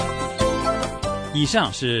以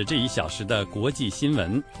上是这1小时的国际新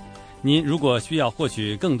闻。您如果需要获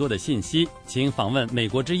取更多的信息，请访问美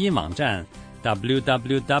国之音网站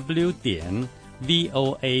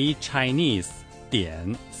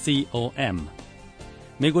www.voachinese.com。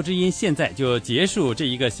美国之音现在就结束这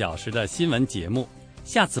1个小时的新闻节目，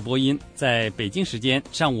下次播音在北京时间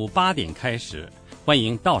上午8点开始，欢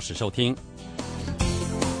迎到时收听。